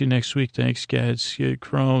talk to you next week. Thanks, guys.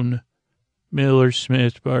 Crone, Miller,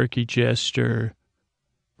 Smith, Barkey, Jester.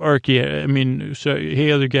 Barkey,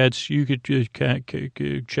 hey, other guys, you could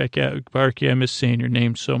check out Barkey. I miss saying your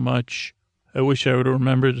name so much. I wish I would have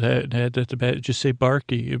remembered that just say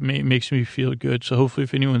Barkey. It makes me feel good. So hopefully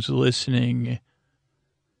if anyone's listening,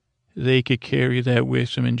 they could carry that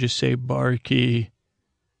with them and just say Barkey.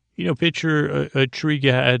 Picture a tree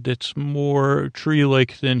god that's more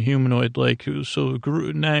tree-like than humanoid-like. So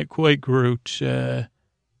not quite Groot,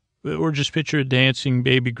 or just picture a dancing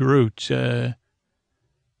baby Groot, and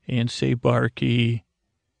say Barkey,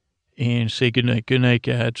 and say good night,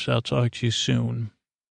 gods. I'll talk to you soon.